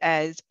acted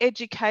as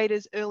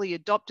educators, early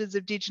adopters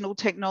of digital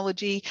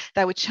technology.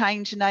 They were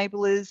change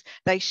enablers.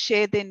 They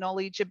shared their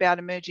knowledge about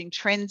emerging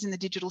trends in the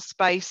digital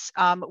space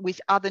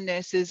with other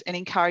nurses and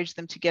encouraged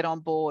them to get on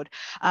board.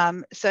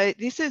 So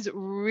this is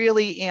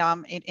really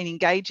an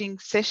engaging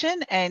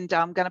session, and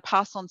I'm going to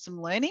pass on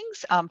some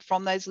learnings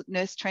from those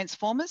nurse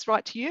transformers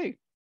right to you.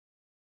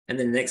 And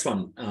then the next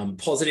one,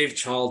 positive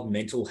child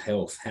mental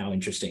health. How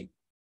interesting.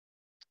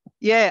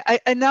 Yeah,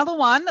 another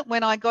one,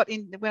 when I dove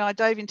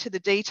into the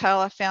detail,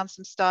 I found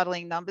some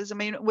startling numbers. I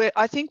mean,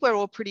 I think we're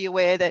all pretty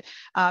aware that,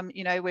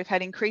 you know, we've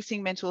had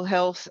increasing mental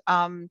health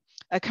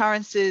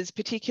occurrences,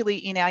 particularly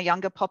in our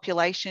younger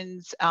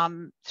populations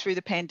through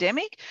the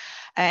pandemic.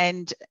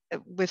 And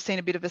we've seen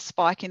a bit of a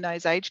spike in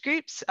those age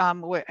groups.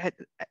 I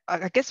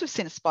guess we've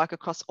seen a spike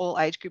across all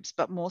age groups,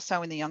 but more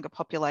so in the younger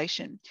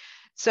population.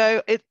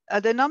 So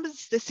the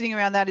numbers they're sitting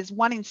around that is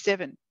 1 in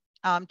 7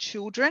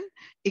 children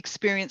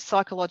experience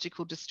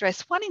psychological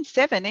distress. 1 in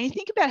 7. And you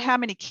think about how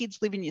many kids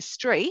live in your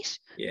street,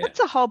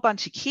 that's a whole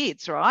bunch of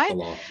kids, right? A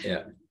lot,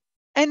 yeah.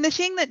 And the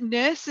thing that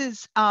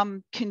nurses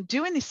can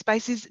do in this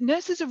space is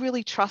nurses are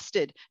really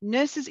trusted.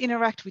 Nurses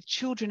interact with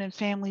children and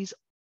families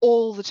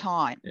all the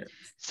time. Yeah.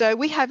 So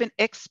we have an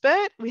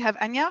expert, we have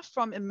Anya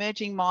from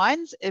Emerging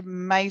Minds,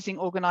 amazing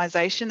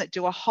organisation that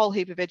do a whole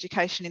heap of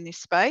education in this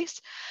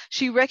space.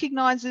 She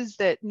recognises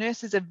that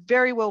nurses are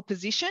very well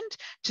positioned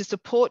to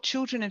support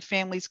children and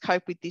families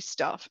cope with this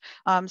stuff.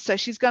 So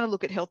she's going to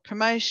look at health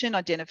promotion,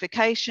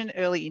 identification,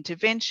 early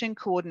intervention,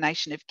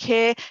 coordination of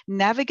care,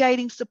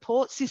 navigating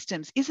support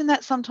systems. Isn't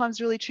that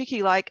sometimes really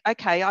tricky? Like,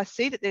 okay, I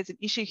see that there's an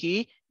issue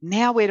here.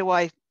 Now where do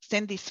I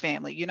send this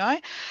family, you know?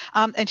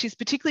 And she's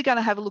particularly going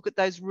to have a look at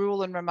those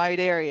rural and remote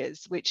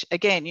areas, which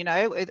again, you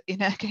know,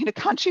 in a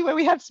country where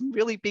we have some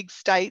really big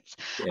states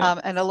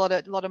and a lot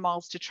of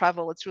miles to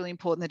travel, it's really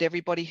important that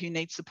everybody who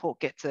needs support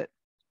gets it.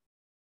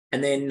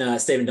 And then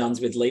Stephen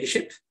Dunn's with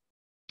leadership.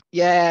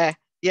 Yeah.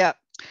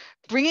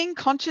 Bringing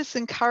conscious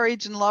and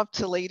courage and love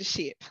to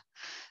leadership.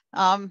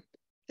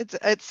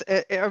 It's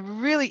a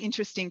really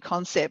interesting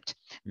concept,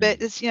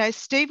 but as you know,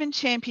 Stephen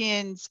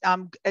champions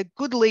a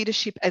good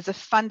leadership as a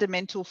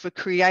fundamental for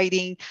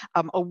creating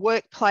a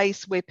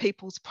workplace where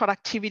people's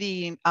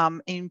productivity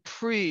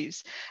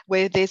improves,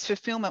 where there's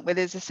fulfillment, where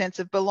there's a sense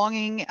of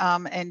belonging,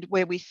 and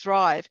where we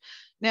thrive.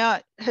 Now,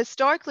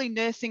 historically,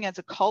 nursing as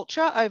a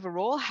culture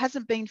overall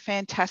hasn't been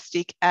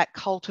fantastic at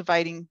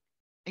cultivating,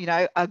 you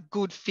know, a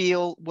good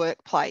feel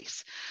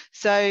workplace.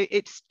 So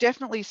it's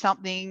definitely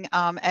something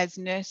as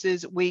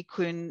nurses we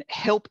can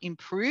help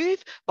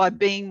improve by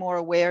being more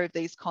aware of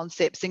these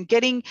concepts and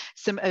getting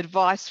some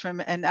advice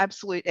from an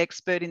absolute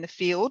expert in the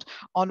field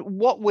on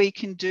what we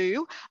can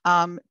do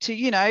to,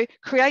 you know,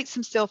 create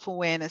some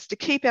self-awareness, to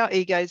keep our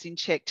egos in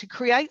check, to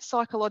create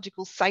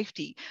psychological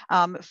safety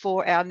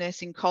for our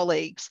nursing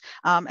colleagues,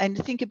 and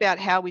to think about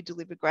how we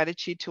deliver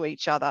gratitude to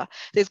each other.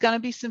 There's going to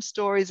be some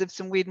stories of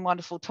some weird and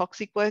wonderful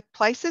toxic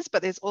workplaces,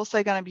 but there's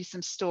also going to be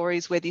some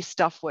stories where this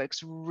stuff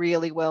works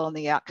really well and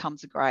the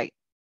outcomes are great.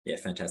 Yeah,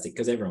 fantastic.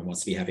 Because everyone wants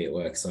to be happy at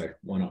work, so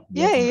why not?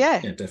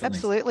 Yeah, Definitely.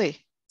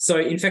 Absolutely. So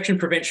infection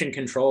prevention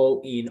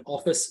control in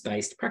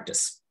office-based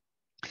practice.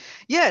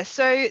 Yeah,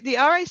 so the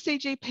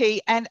RACGP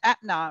and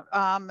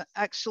APNA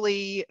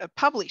actually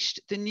published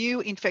the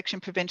new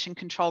infection prevention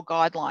control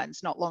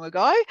guidelines not long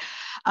ago.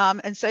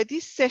 And so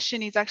this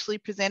session is actually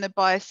presented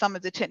by some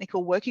of the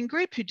technical working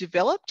group who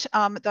developed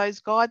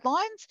those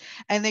guidelines,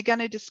 and they're going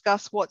to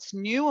discuss what's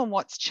new and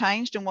what's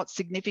changed and what's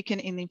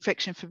significant in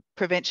infection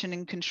prevention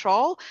and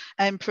control,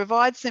 and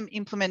provide some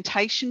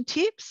implementation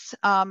tips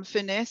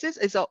for nurses.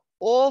 There's an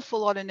awful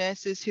lot of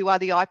nurses who are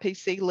the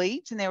IPC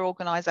leads in their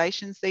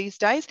organisations these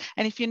days.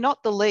 And if you're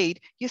not the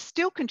lead, you're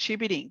still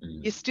contributing.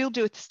 You still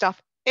do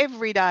stuff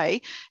every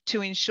day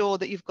to ensure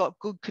that you've got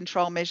good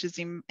control measures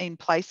in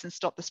place and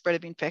stop the spread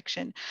of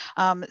infection.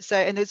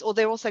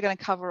 They're also going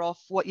to cover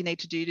off what you need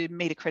to do to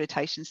meet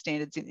accreditation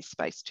standards in this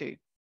space too.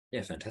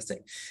 Yeah,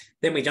 fantastic.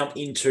 Then we jump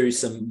into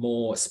some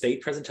more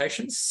speed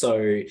presentations.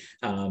 So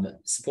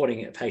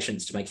supporting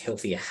patients to make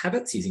healthier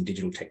habits using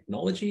digital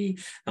technology,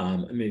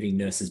 moving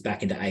nurses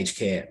back into aged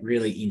care.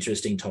 Really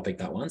interesting topic,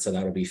 that one. So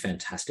that'll be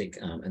fantastic.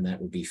 And that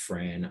will be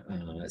Fran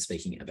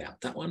speaking about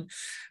that one.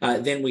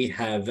 Then we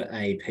have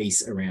a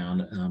piece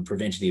around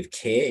preventative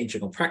care in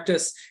general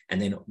practice,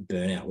 and then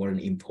burnout. What an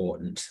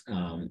important,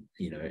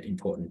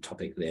 important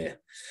topic there.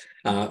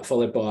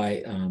 Followed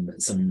by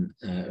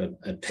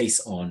a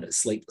piece on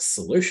sleep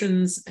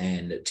solutions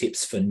and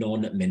tips for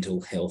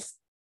non-mental health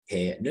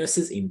care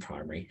nurses in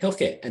primary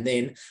healthcare. And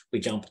then we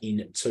jump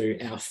into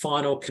our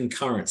final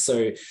concurrent,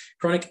 so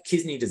chronic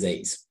kidney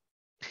disease.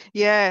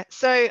 Yeah,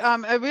 so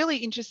a really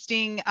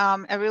interesting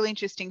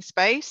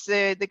space.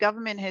 The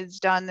government has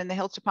done, and the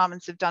health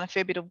departments have done a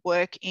fair bit of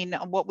work in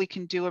what we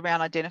can do around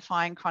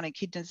identifying chronic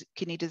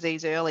kidney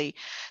disease early.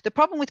 The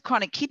problem with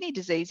chronic kidney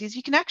disease is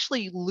you can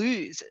actually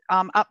lose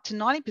up to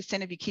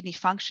 90% of your kidney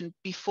function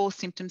before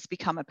symptoms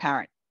become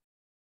apparent.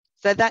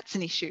 So that's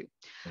an issue.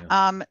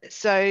 Yeah.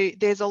 So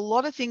there's a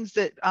lot of things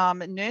that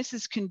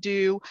nurses can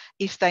do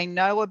if they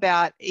know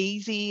about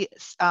easy,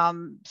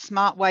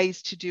 smart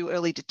ways to do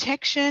early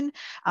detection,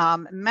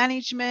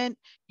 management,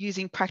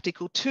 using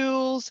practical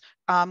tools.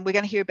 We're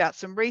going to hear about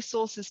some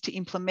resources to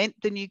implement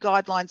the new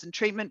guidelines and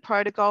treatment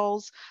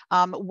protocols,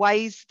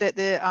 ways that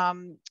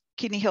the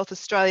Kidney Health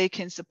Australia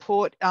can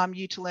support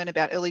you to learn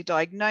about early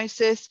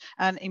diagnosis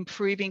and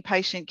improving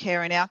patient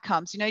care and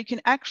outcomes. You know, you can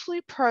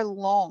actually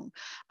prolong,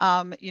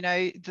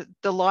 the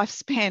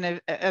lifespan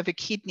of a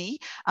kidney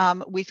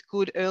with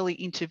good early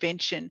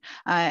intervention.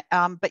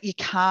 But you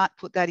can't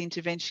put that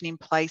intervention in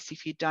place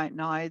if you don't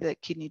know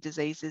that kidney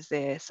disease is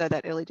there. So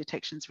that early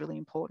detection is really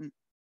important.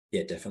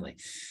 Yeah, definitely.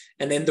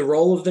 And then the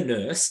role of the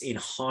nurse in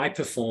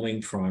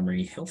high-performing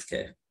primary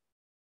healthcare.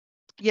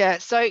 Yeah,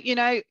 so,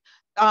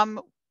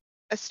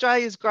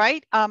 Australia's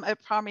great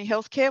at primary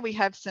healthcare. We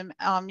have some,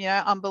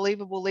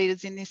 unbelievable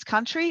leaders in this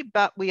country,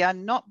 but we are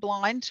not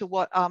blind to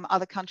what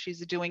other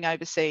countries are doing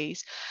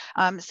overseas.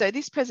 So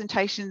this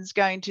presentation is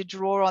going to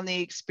draw on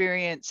the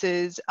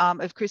experiences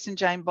of Chris and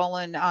Jane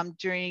Bolin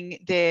during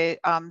their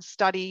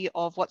study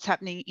of what's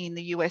happening in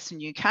the US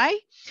and UK.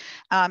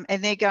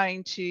 And they're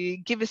going to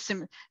give us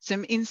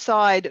some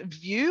inside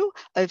view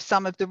of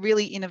some of the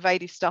really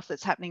innovative stuff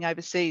that's happening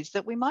overseas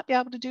that we might be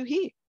able to do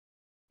here.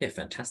 Yeah,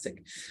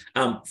 fantastic.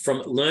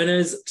 From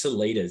learners to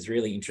leaders,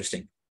 really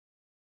interesting.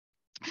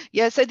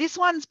 Yeah, so this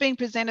one's being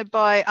presented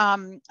by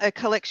a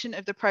collection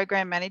of the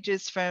program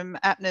managers from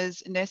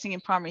APNA's Nursing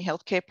in Primary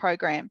Healthcare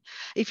program.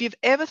 If you've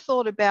ever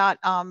thought about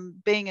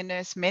being a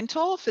nurse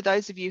mentor, for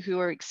those of you who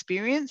are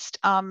experienced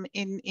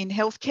in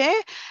healthcare,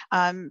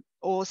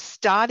 or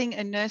starting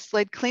a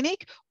nurse-led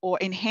clinic, or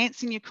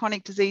enhancing your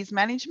chronic disease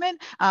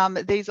management,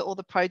 these are all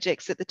the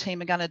projects that the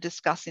team are going to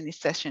discuss in this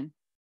session.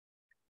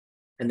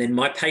 And then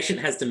my patient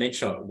has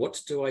dementia. What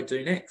do I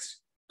do next?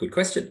 Good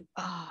question.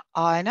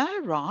 I know,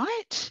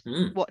 right?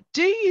 Mm. What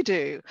do you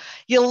do?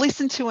 You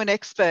listen to an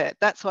expert.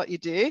 That's what you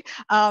do.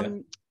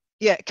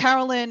 Yeah,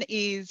 Carolyn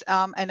is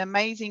an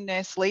amazing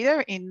nurse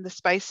leader in the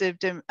space of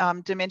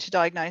dementia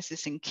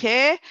diagnosis and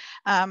care.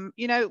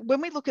 You know,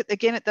 when we look at,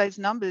 again, at those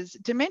numbers,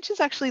 dementia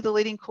is actually the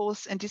leading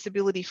cause and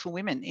disability for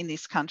women in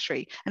this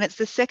country, and it's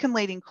the second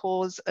leading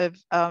cause of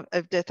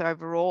death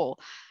overall.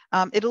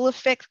 It'll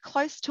affect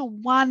close to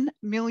 1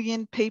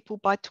 million people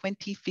by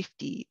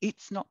 2050.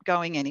 It's not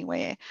going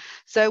anywhere.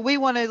 So we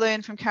want to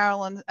learn from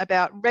Carolyn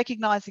about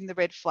recognising the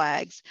red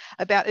flags,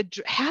 about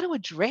how to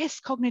address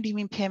cognitive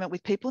impairment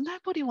with people.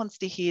 Nobody wants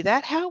to hear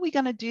that. How are we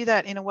going to do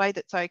that in a way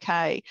that's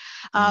okay?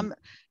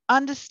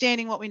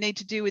 Understanding what we need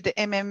to do with the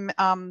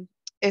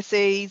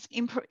SEs,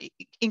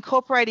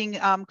 incorporating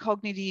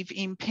cognitive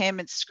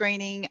impairment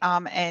screening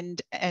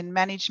and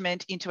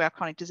management into our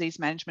chronic disease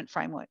management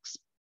frameworks.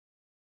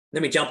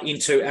 Then we jump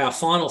into our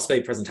final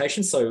speed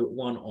presentation. So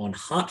one on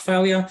heart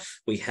failure.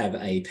 We have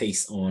a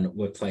piece on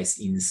workplace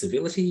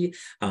incivility,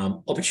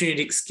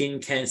 opportunistic skin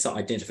cancer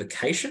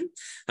identification.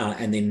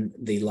 And then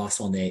the last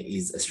one there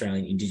is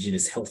Australian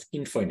Indigenous Health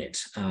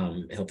Infonet,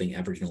 helping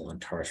Aboriginal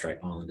and Torres Strait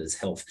Islanders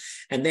health.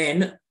 And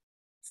then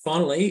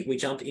finally, we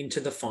jump into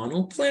the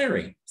final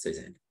plenary,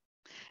 Suzanne.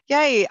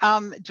 Yay,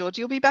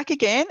 Georgie will be back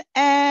again,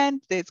 and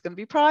there's going to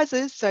be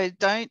prizes, so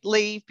don't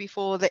leave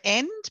before the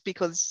end,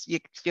 because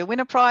if you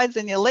win a prize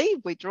and you leave,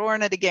 we're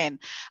drawing it again.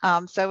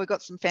 So we've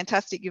got some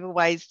fantastic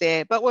giveaways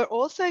there, but we're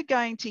also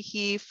going to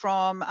hear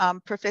from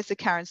Professor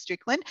Karen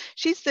Strickland.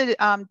 She's the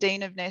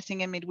Dean of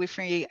Nursing and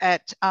Midwifery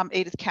at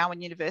Edith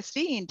Cowan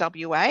University in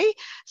WA.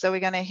 So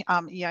we're going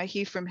to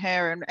hear from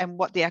her and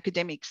what the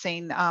academic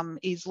scene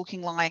is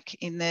looking like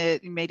in the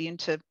medium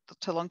to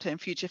long-term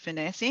future for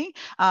nursing.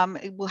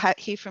 We'll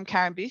hear from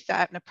Karen Booth, the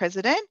APNA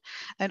president,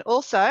 and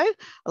also, I'll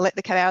let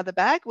the cat out of the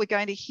bag, we're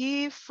going to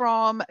hear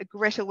from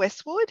Greta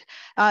Westwood.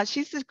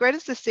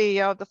 Greta's the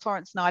CEO of the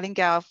Florence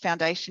Nightingale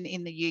Foundation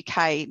in the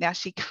UK. Now,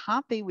 she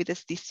can't be with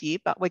us this year,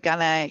 but we're going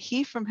to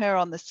hear from her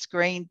on the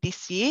screen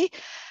this year,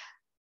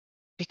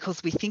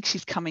 because we think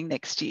she's coming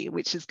next year,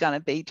 which is going to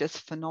be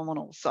just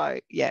phenomenal. So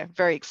yeah,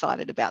 very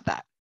excited about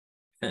that.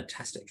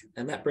 Fantastic.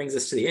 And that brings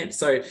us to the end.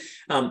 So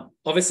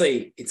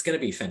obviously it's going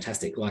to be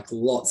fantastic, like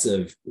lots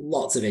of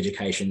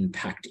education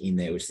packed in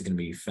there, which is going to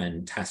be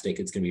fantastic.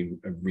 It's going to be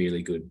a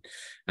really good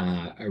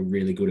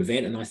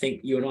event. And I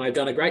think you and I have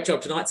done a great job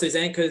tonight,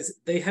 Suzanne, because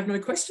they have no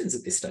questions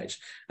at this stage.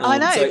 I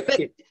know, but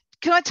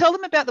can I tell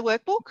them about the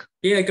workbook?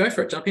 Yeah, go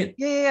for it. Jump in.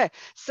 Yeah.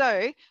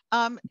 So,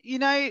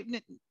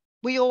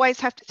 we always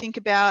have to think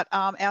about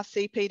our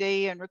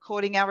CPD and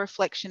recording our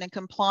reflection and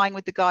complying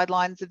with the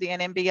guidelines of the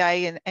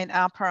NMBA and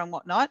APRA and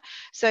whatnot.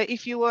 So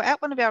if you were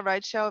at one of our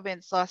roadshow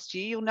events last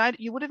year,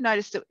 you would have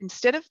noticed that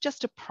instead of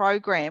just a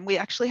program, we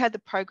actually had the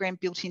program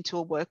built into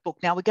a workbook.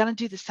 Now we're going to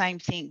do the same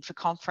thing for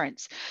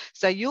conference.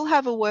 So you'll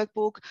have a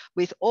workbook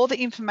with all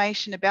the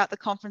information about the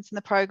conference and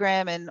the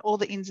program and all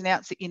the ins and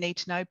outs that you need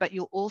to know, but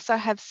you'll also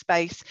have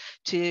space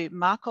to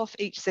mark off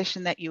each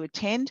session that you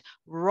attend,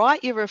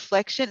 write your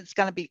reflection. It's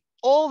going to be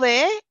all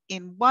there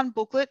in one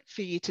booklet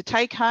for you to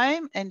take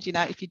home. And,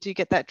 if you do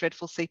get that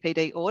dreadful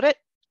CPD audit,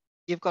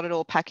 you've got it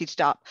all packaged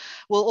up.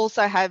 We'll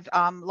also have,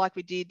 like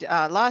we did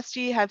last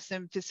year, have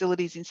some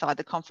facilities inside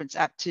the conference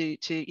app to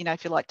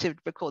if you like to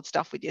record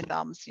stuff with your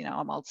thumbs.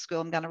 I'm old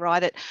school, I'm going to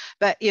write it.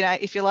 But,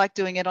 if you like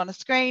doing it on a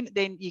screen,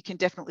 then you can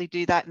definitely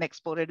do that and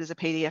export it as a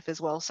PDF as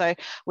well. So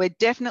we're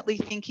definitely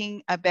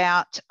thinking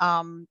about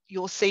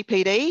your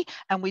CPD,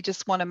 and we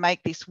just want to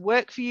make this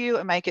work for you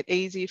and make it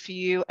easier for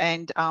you,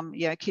 and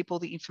keep all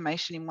the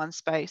information in one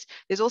space.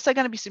 There's also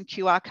going to be some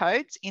QR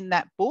codes in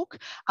that book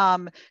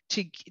for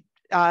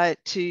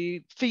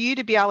you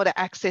to be able to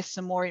access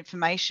some more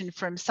information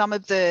from some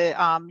of the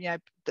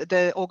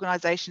the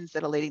organisations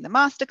that are leading the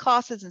master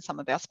classes and some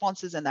of our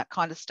sponsors and that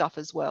kind of stuff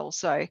as well.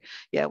 So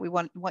yeah, we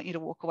want you to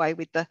walk away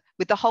with the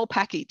whole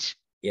package.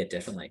 Yeah,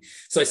 definitely.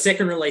 So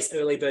second release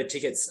early bird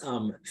tickets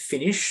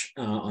finish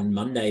on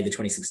Monday, the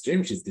 26th of June,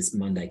 which is this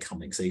Monday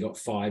coming. So you got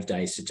 5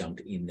 days to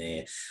jump in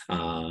there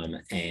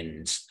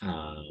and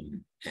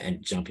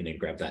jump in and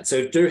grab that.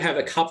 So do have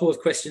a couple of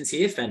questions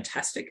here.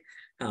 Fantastic.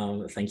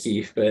 Thank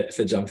you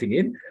for jumping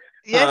in.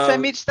 Yeah, so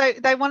Mitch,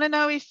 they want to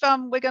know if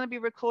we're going to be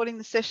recording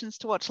the sessions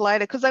to watch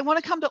later, because they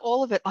want to come to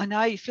all of it. I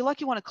know, you feel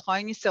like you want to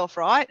clone yourself,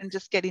 right? And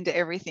just get into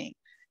everything.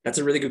 That's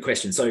a really good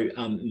question. So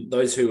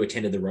those who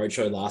attended the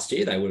roadshow last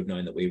year, they would have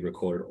known that we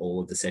recorded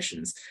all of the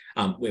sessions.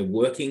 We're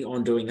working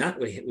on doing that.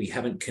 We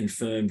haven't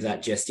confirmed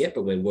that just yet,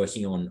 but we're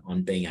working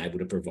on being able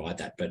to provide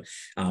that. But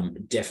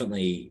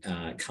definitely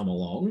come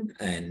along,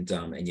 and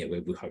yeah,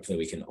 hopefully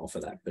we can offer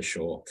that for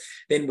sure.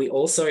 Then we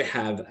also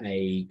have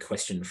a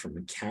question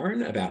from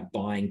Karen about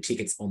buying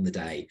tickets on the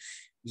day.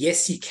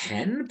 Yes, you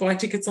can buy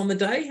tickets on the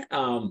day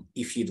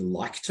if you'd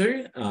like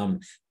to,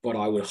 but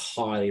I would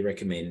highly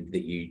recommend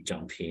that you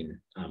jump in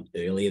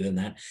earlier than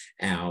that.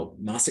 Our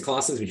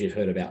masterclasses, which you've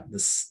heard about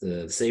this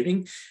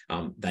evening,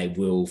 they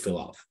will fill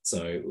up.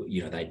 So,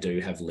 they do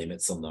have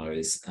limits on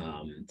those.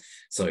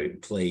 So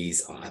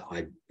please,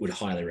 I would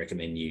highly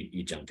recommend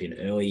you jump in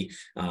early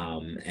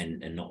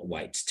and not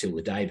wait till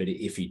the day. But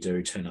if you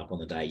do turn up on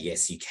the day,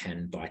 yes, you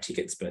can buy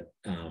tickets. But,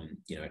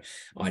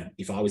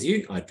 if I was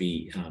you, I'd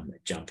be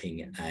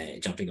jumping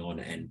on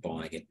and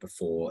buying it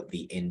before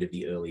the end of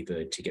the early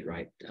bird ticket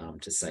rate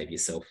to save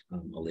yourself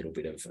a little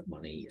bit of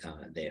money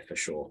there for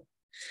sure.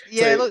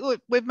 Yeah, so,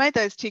 look, we've made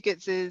those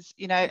tickets as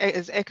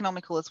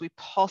economical as we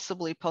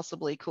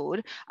possibly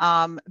could.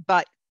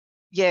 But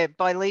yeah,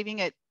 by leaving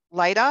it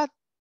later,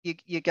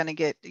 you're going to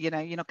get, you're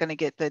not going to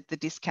get the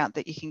discount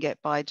that you can get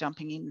by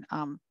jumping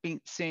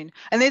in soon.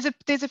 And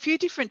there's a few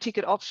different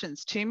ticket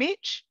options too,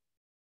 Mitch.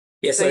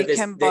 Yeah, so you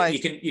can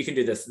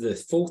do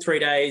the full 3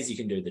 days, you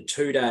can do the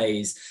 2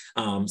 days,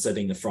 so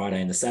being the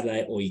Friday and the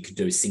Saturday, or you could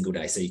do a single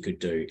day. So you could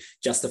do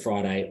just the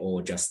Friday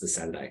or just the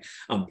Saturday.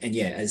 And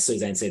yeah, as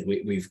Suzanne said,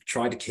 we've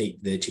tried to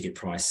keep the ticket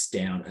price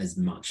down as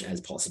much as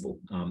possible.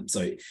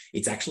 So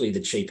it's actually the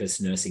cheapest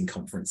nursing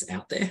conference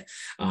out there.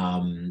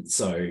 And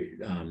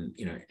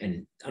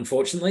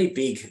unfortunately,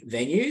 big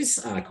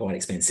venues are quite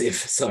expensive.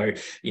 So,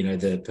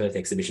 the Perth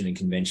Exhibition and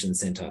Convention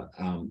Centre,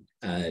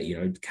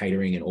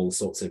 catering and all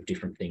sorts of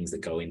different things that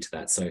go into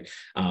that. So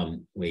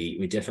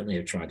we definitely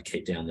have tried to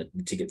keep down the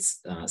tickets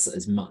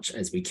as much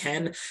as we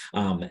can.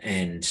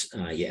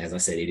 Yeah, as I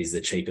said, it is the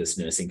cheapest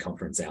nursing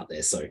conference out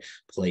there. So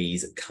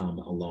please come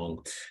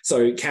along.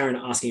 So Karen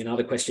asking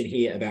another question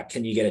here about,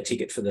 can you get a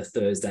ticket for the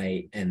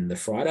Thursday and the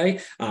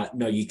Friday?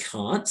 No, you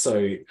can't.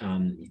 So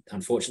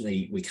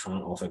unfortunately, we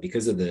can't offer,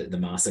 because of the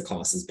master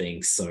classes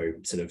being so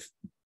sort of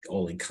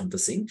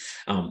all-encompassing.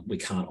 We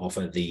can't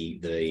offer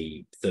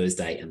the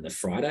Thursday and the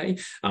Friday,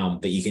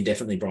 but you can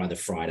definitely buy the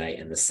Friday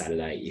and the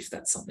Saturday if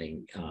that's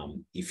something,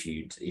 if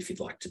you'd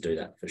like to do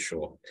that for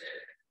sure.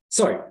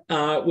 So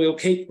we'll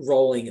keep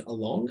rolling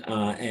along,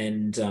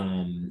 and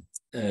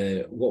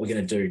what we're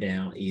going to do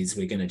now is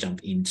we're going to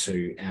jump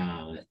into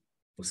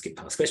we'll skip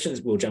past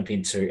questions. We'll jump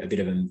into a bit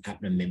of an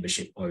APNA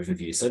membership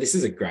overview. So this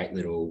is a great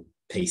little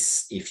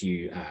piece if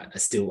you are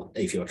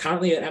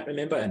currently an APNA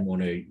member and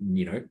want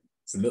to,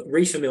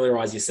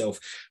 refamiliarize yourself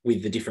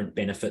with the different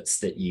benefits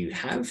that you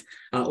have,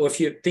 or if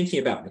you're thinking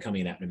about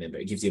becoming an APNA member,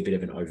 it gives you a bit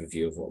of an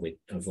overview of what we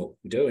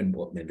do and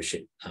what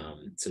membership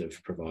sort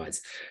of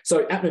provides.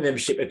 So APNA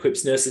membership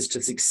equips nurses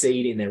to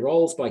succeed in their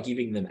roles by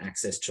giving them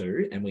access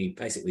to, and we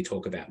basically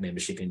talk about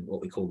membership in what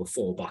we call the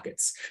 4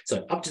 buckets.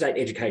 So up-to-date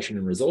education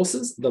and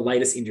resources, the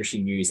latest industry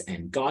news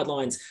and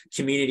guidelines,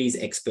 communities,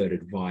 expert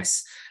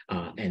advice,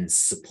 and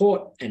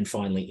support, and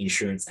finally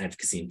insurance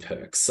advocacy and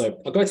perks.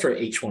 So I'll go through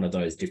each one of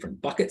those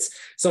different buckets.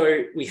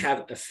 So we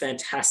have a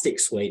fantastic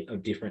suite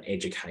of different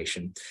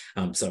education.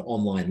 So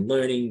online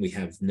learning, we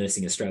have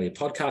Nursing Australia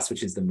podcast,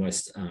 which is the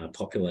most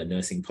popular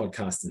nursing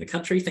podcast in the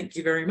country. Thank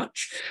you very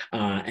much.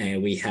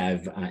 And we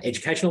have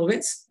educational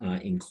events,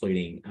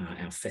 including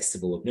our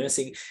Festival of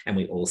Nursing, and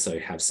we also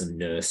have some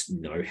nurse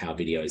know-how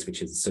videos,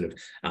 which is sort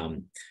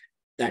of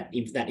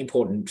that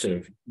important sort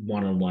of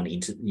one-on-one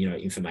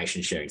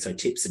information sharing, so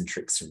tips and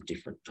tricks from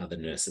different other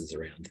nurses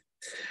around.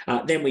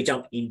 Then we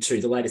jump into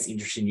the latest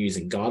industry news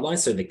and guidelines,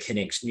 so the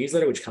Connect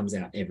newsletter, which comes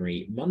out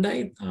every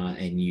Monday,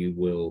 and you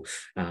will,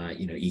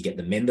 you get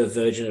the member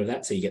version of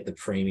that, so you get the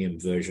premium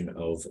version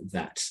of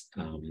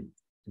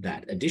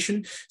that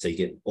edition, so you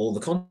get all the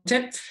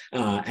content,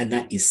 and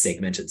that is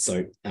segmented.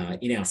 So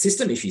in our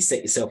system, if you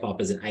set yourself up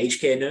as an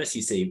aged care nurse,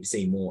 you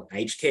see more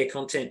aged care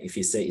content. If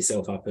you set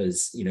yourself up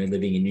as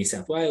living in New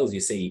South Wales, you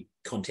see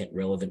content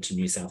relevant to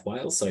New South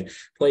Wales. So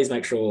please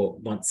make sure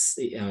once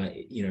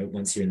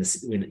once you're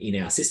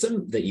in our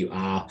system that you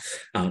are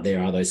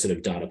there are those sort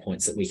of data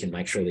points that we can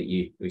make sure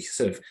that we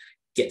sort of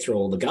get through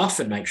all the guff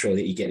and make sure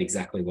that you get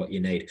exactly what you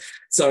need.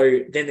 So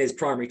then there's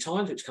Primary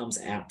Times, which comes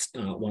out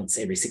once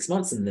every 6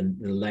 months, and then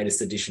the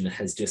latest edition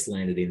has just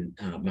landed in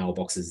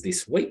mailboxes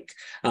this week.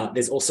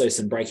 There's also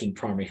some breaking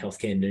primary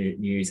healthcare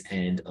news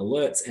and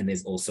alerts, and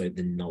there's also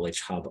the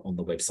Knowledge Hub on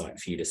the website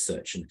for you to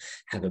search and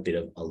have a bit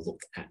of a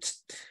look at.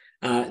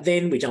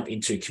 Then we jump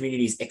into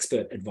communities,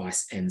 expert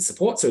advice and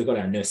support. So we've got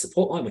our nurse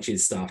support line, which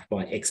is staffed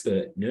by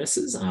expert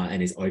nurses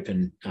and is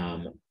open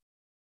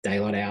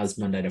daylight hours,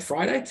 Monday to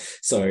Friday.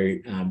 So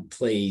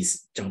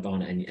please jump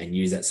on and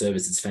use that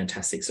service. It's a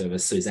fantastic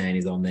service. Suzanne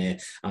is on there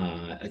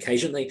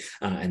occasionally.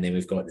 And then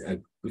we've got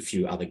a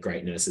few other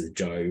great nurses,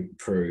 Jo,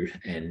 Prue,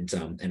 and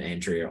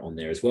Andrea on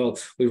there as well.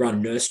 We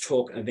run nurse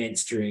talk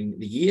events during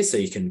the year, so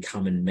you can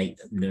come and meet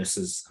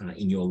nurses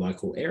in your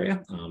local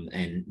area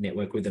and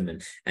network with them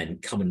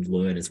and come and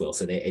learn as well.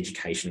 So they're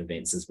education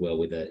events as well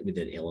with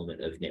an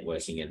element of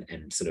networking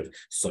and sort of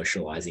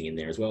socializing in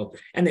there as well.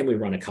 And then we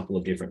run a couple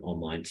of different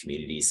online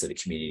communities, so the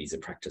communities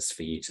of practice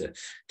for you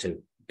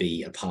to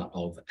be a part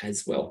of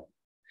as well.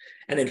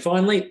 And then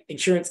finally,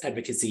 insurance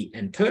advocacy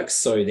and perks.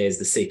 So there's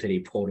the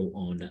CPD portal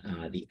on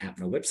the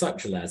APNA website,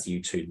 which allows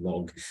you to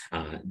log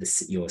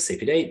your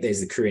CPD. There's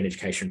the career and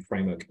education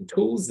framework and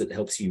tools that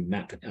helps you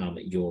map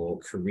your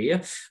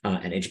career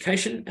and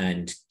education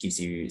and gives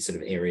you sort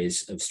of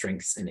areas of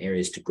strengths and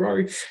areas to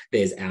grow.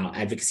 There's our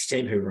advocacy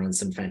team who run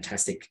some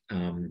fantastic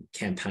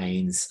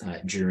campaigns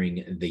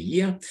during the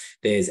year.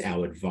 There's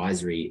our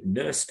advisory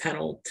nurse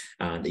panel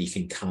that you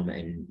can come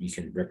and you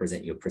can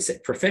represent your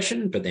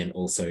profession, but then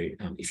also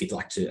if you'd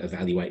like to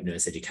evaluate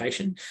nurse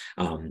education,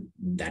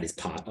 that is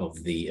part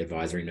of the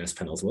advisory nurse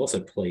panel as well. So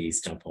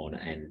please jump on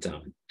and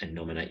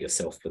nominate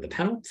yourself for the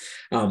panel.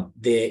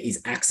 There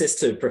is access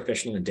to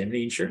professional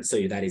indemnity insurance.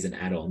 So that is an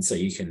add-on. So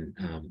you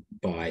can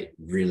buy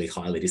really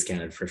highly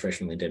discounted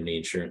professional indemnity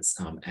insurance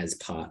as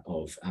part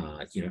of,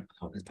 as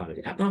part of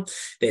the APNA.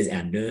 There's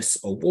our nurse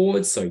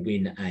awards. So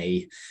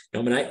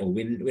nominate or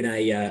win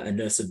a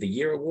Nurse of the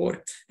Year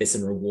award. There's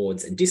some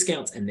rewards and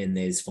discounts. And then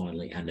there's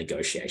finally a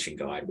negotiation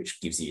guide, which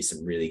gives you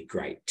some really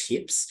great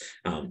tips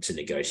to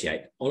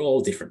negotiate on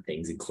all different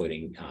things,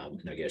 including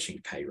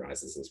negotiating pay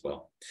rises as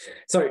well.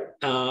 So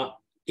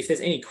if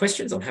there's any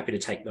questions, I'm happy to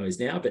take those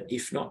now, but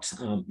if not,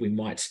 we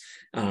might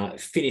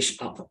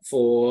finish up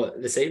for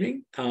this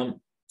evening.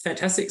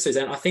 Fantastic,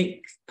 Suzanne. I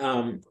think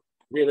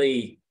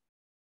really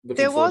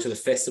looking forward to the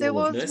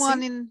Festival of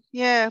Nursing.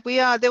 There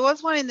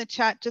was one in the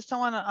chat, just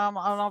someone, and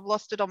I've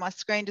lost it on my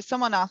screen, just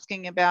someone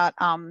asking about,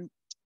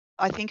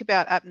 I think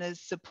about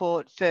APNA's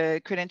support for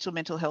credentialed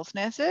mental health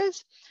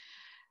nurses.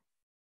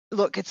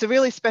 Look, it's a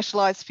really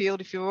specialised field.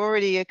 If you're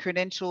already a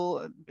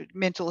credential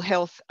mental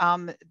health,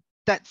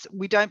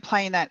 we don't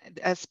play in that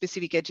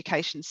specific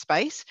education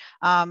space.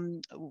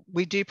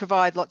 We do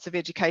provide lots of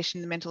education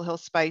in the mental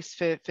health space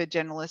for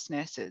generalist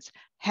nurses.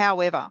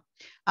 However,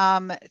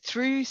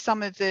 through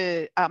some of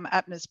the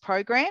APNA's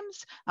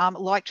programs,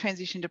 like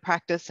transition to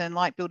practice and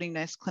like building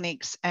nurse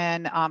clinics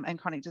and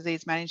chronic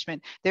disease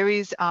management, there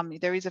is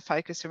a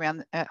focus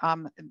around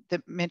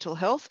the mental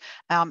health,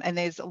 and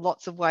there's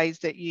lots of ways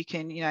that you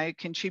can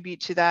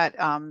contribute to that,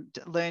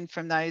 learn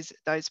from those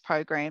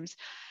programs.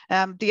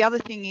 The other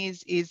thing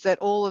is that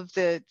all of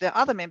the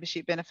other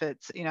membership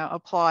benefits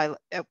apply.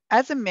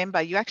 As a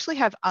member, you actually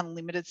have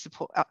unlimited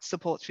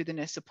support through the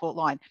nurse support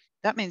line.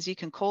 That means you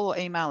can call or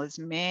email as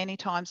many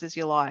times as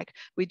you like.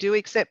 We do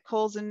accept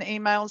calls and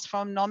emails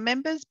from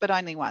non-members, but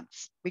only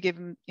once. We give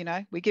them,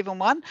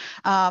 one,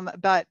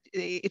 but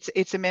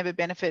it's a member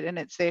benefit and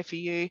it's there for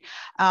you.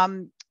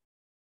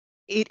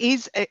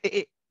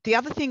 The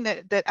other thing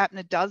that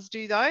APNA does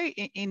do, though,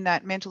 in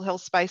that mental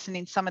health space and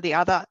in some of the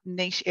other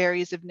niche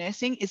areas of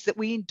nursing, is that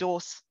we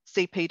endorse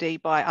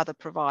CPD by other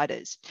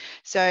providers.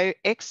 So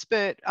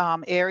expert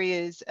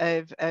areas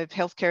of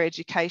healthcare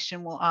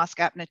education will ask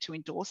APNA to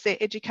endorse their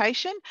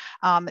education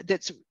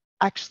that's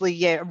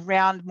actually,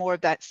 around more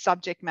of that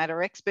subject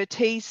matter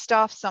expertise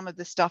stuff, some of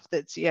the stuff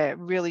that's,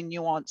 really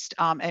nuanced,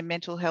 and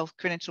mental health,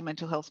 credentialed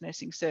mental health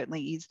nursing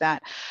certainly is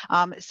that.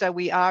 So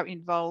we are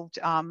involved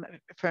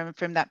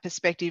from that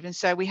perspective. And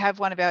so we have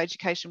one of our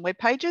education web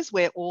pages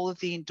where all of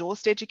the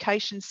endorsed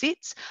education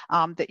sits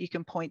that you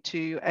can point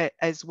to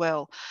as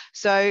well.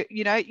 So,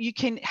 you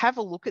can have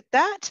a look at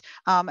that.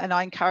 And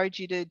I encourage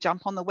you to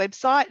jump on the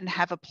website and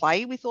have a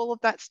play with all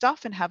of that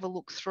stuff and have a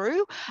look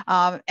through.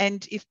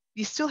 And if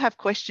you still have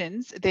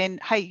questions, then,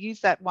 hey, use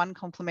that one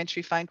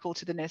complimentary phone call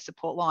to the nurse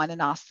support line and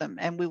ask them,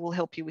 and we will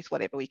help you with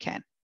whatever we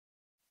can.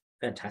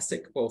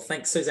 Fantastic. Well,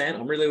 thanks, Suzanne.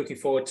 I'm really looking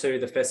forward to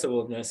the Festival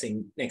of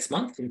Nursing next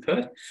month in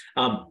Perth.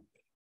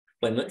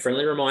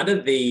 Friendly reminder,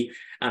 the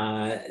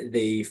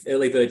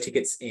early bird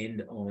tickets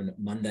end on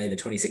Monday the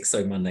 26th,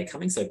 so Monday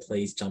coming, so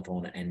please jump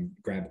on and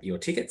grab your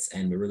tickets,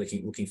 and we're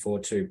really looking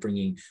forward to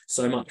bringing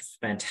so much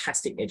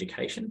fantastic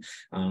education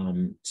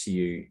to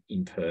you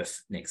in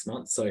Perth next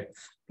month. So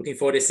looking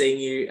forward to seeing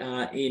you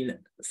in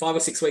 5 or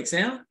 6 weeks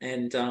now,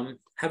 and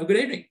have a good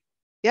evening.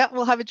 Yeah,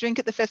 we'll have a drink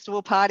at the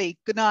festival party.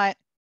 Good night.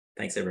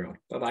 Thanks, everyone.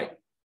 Bye-bye.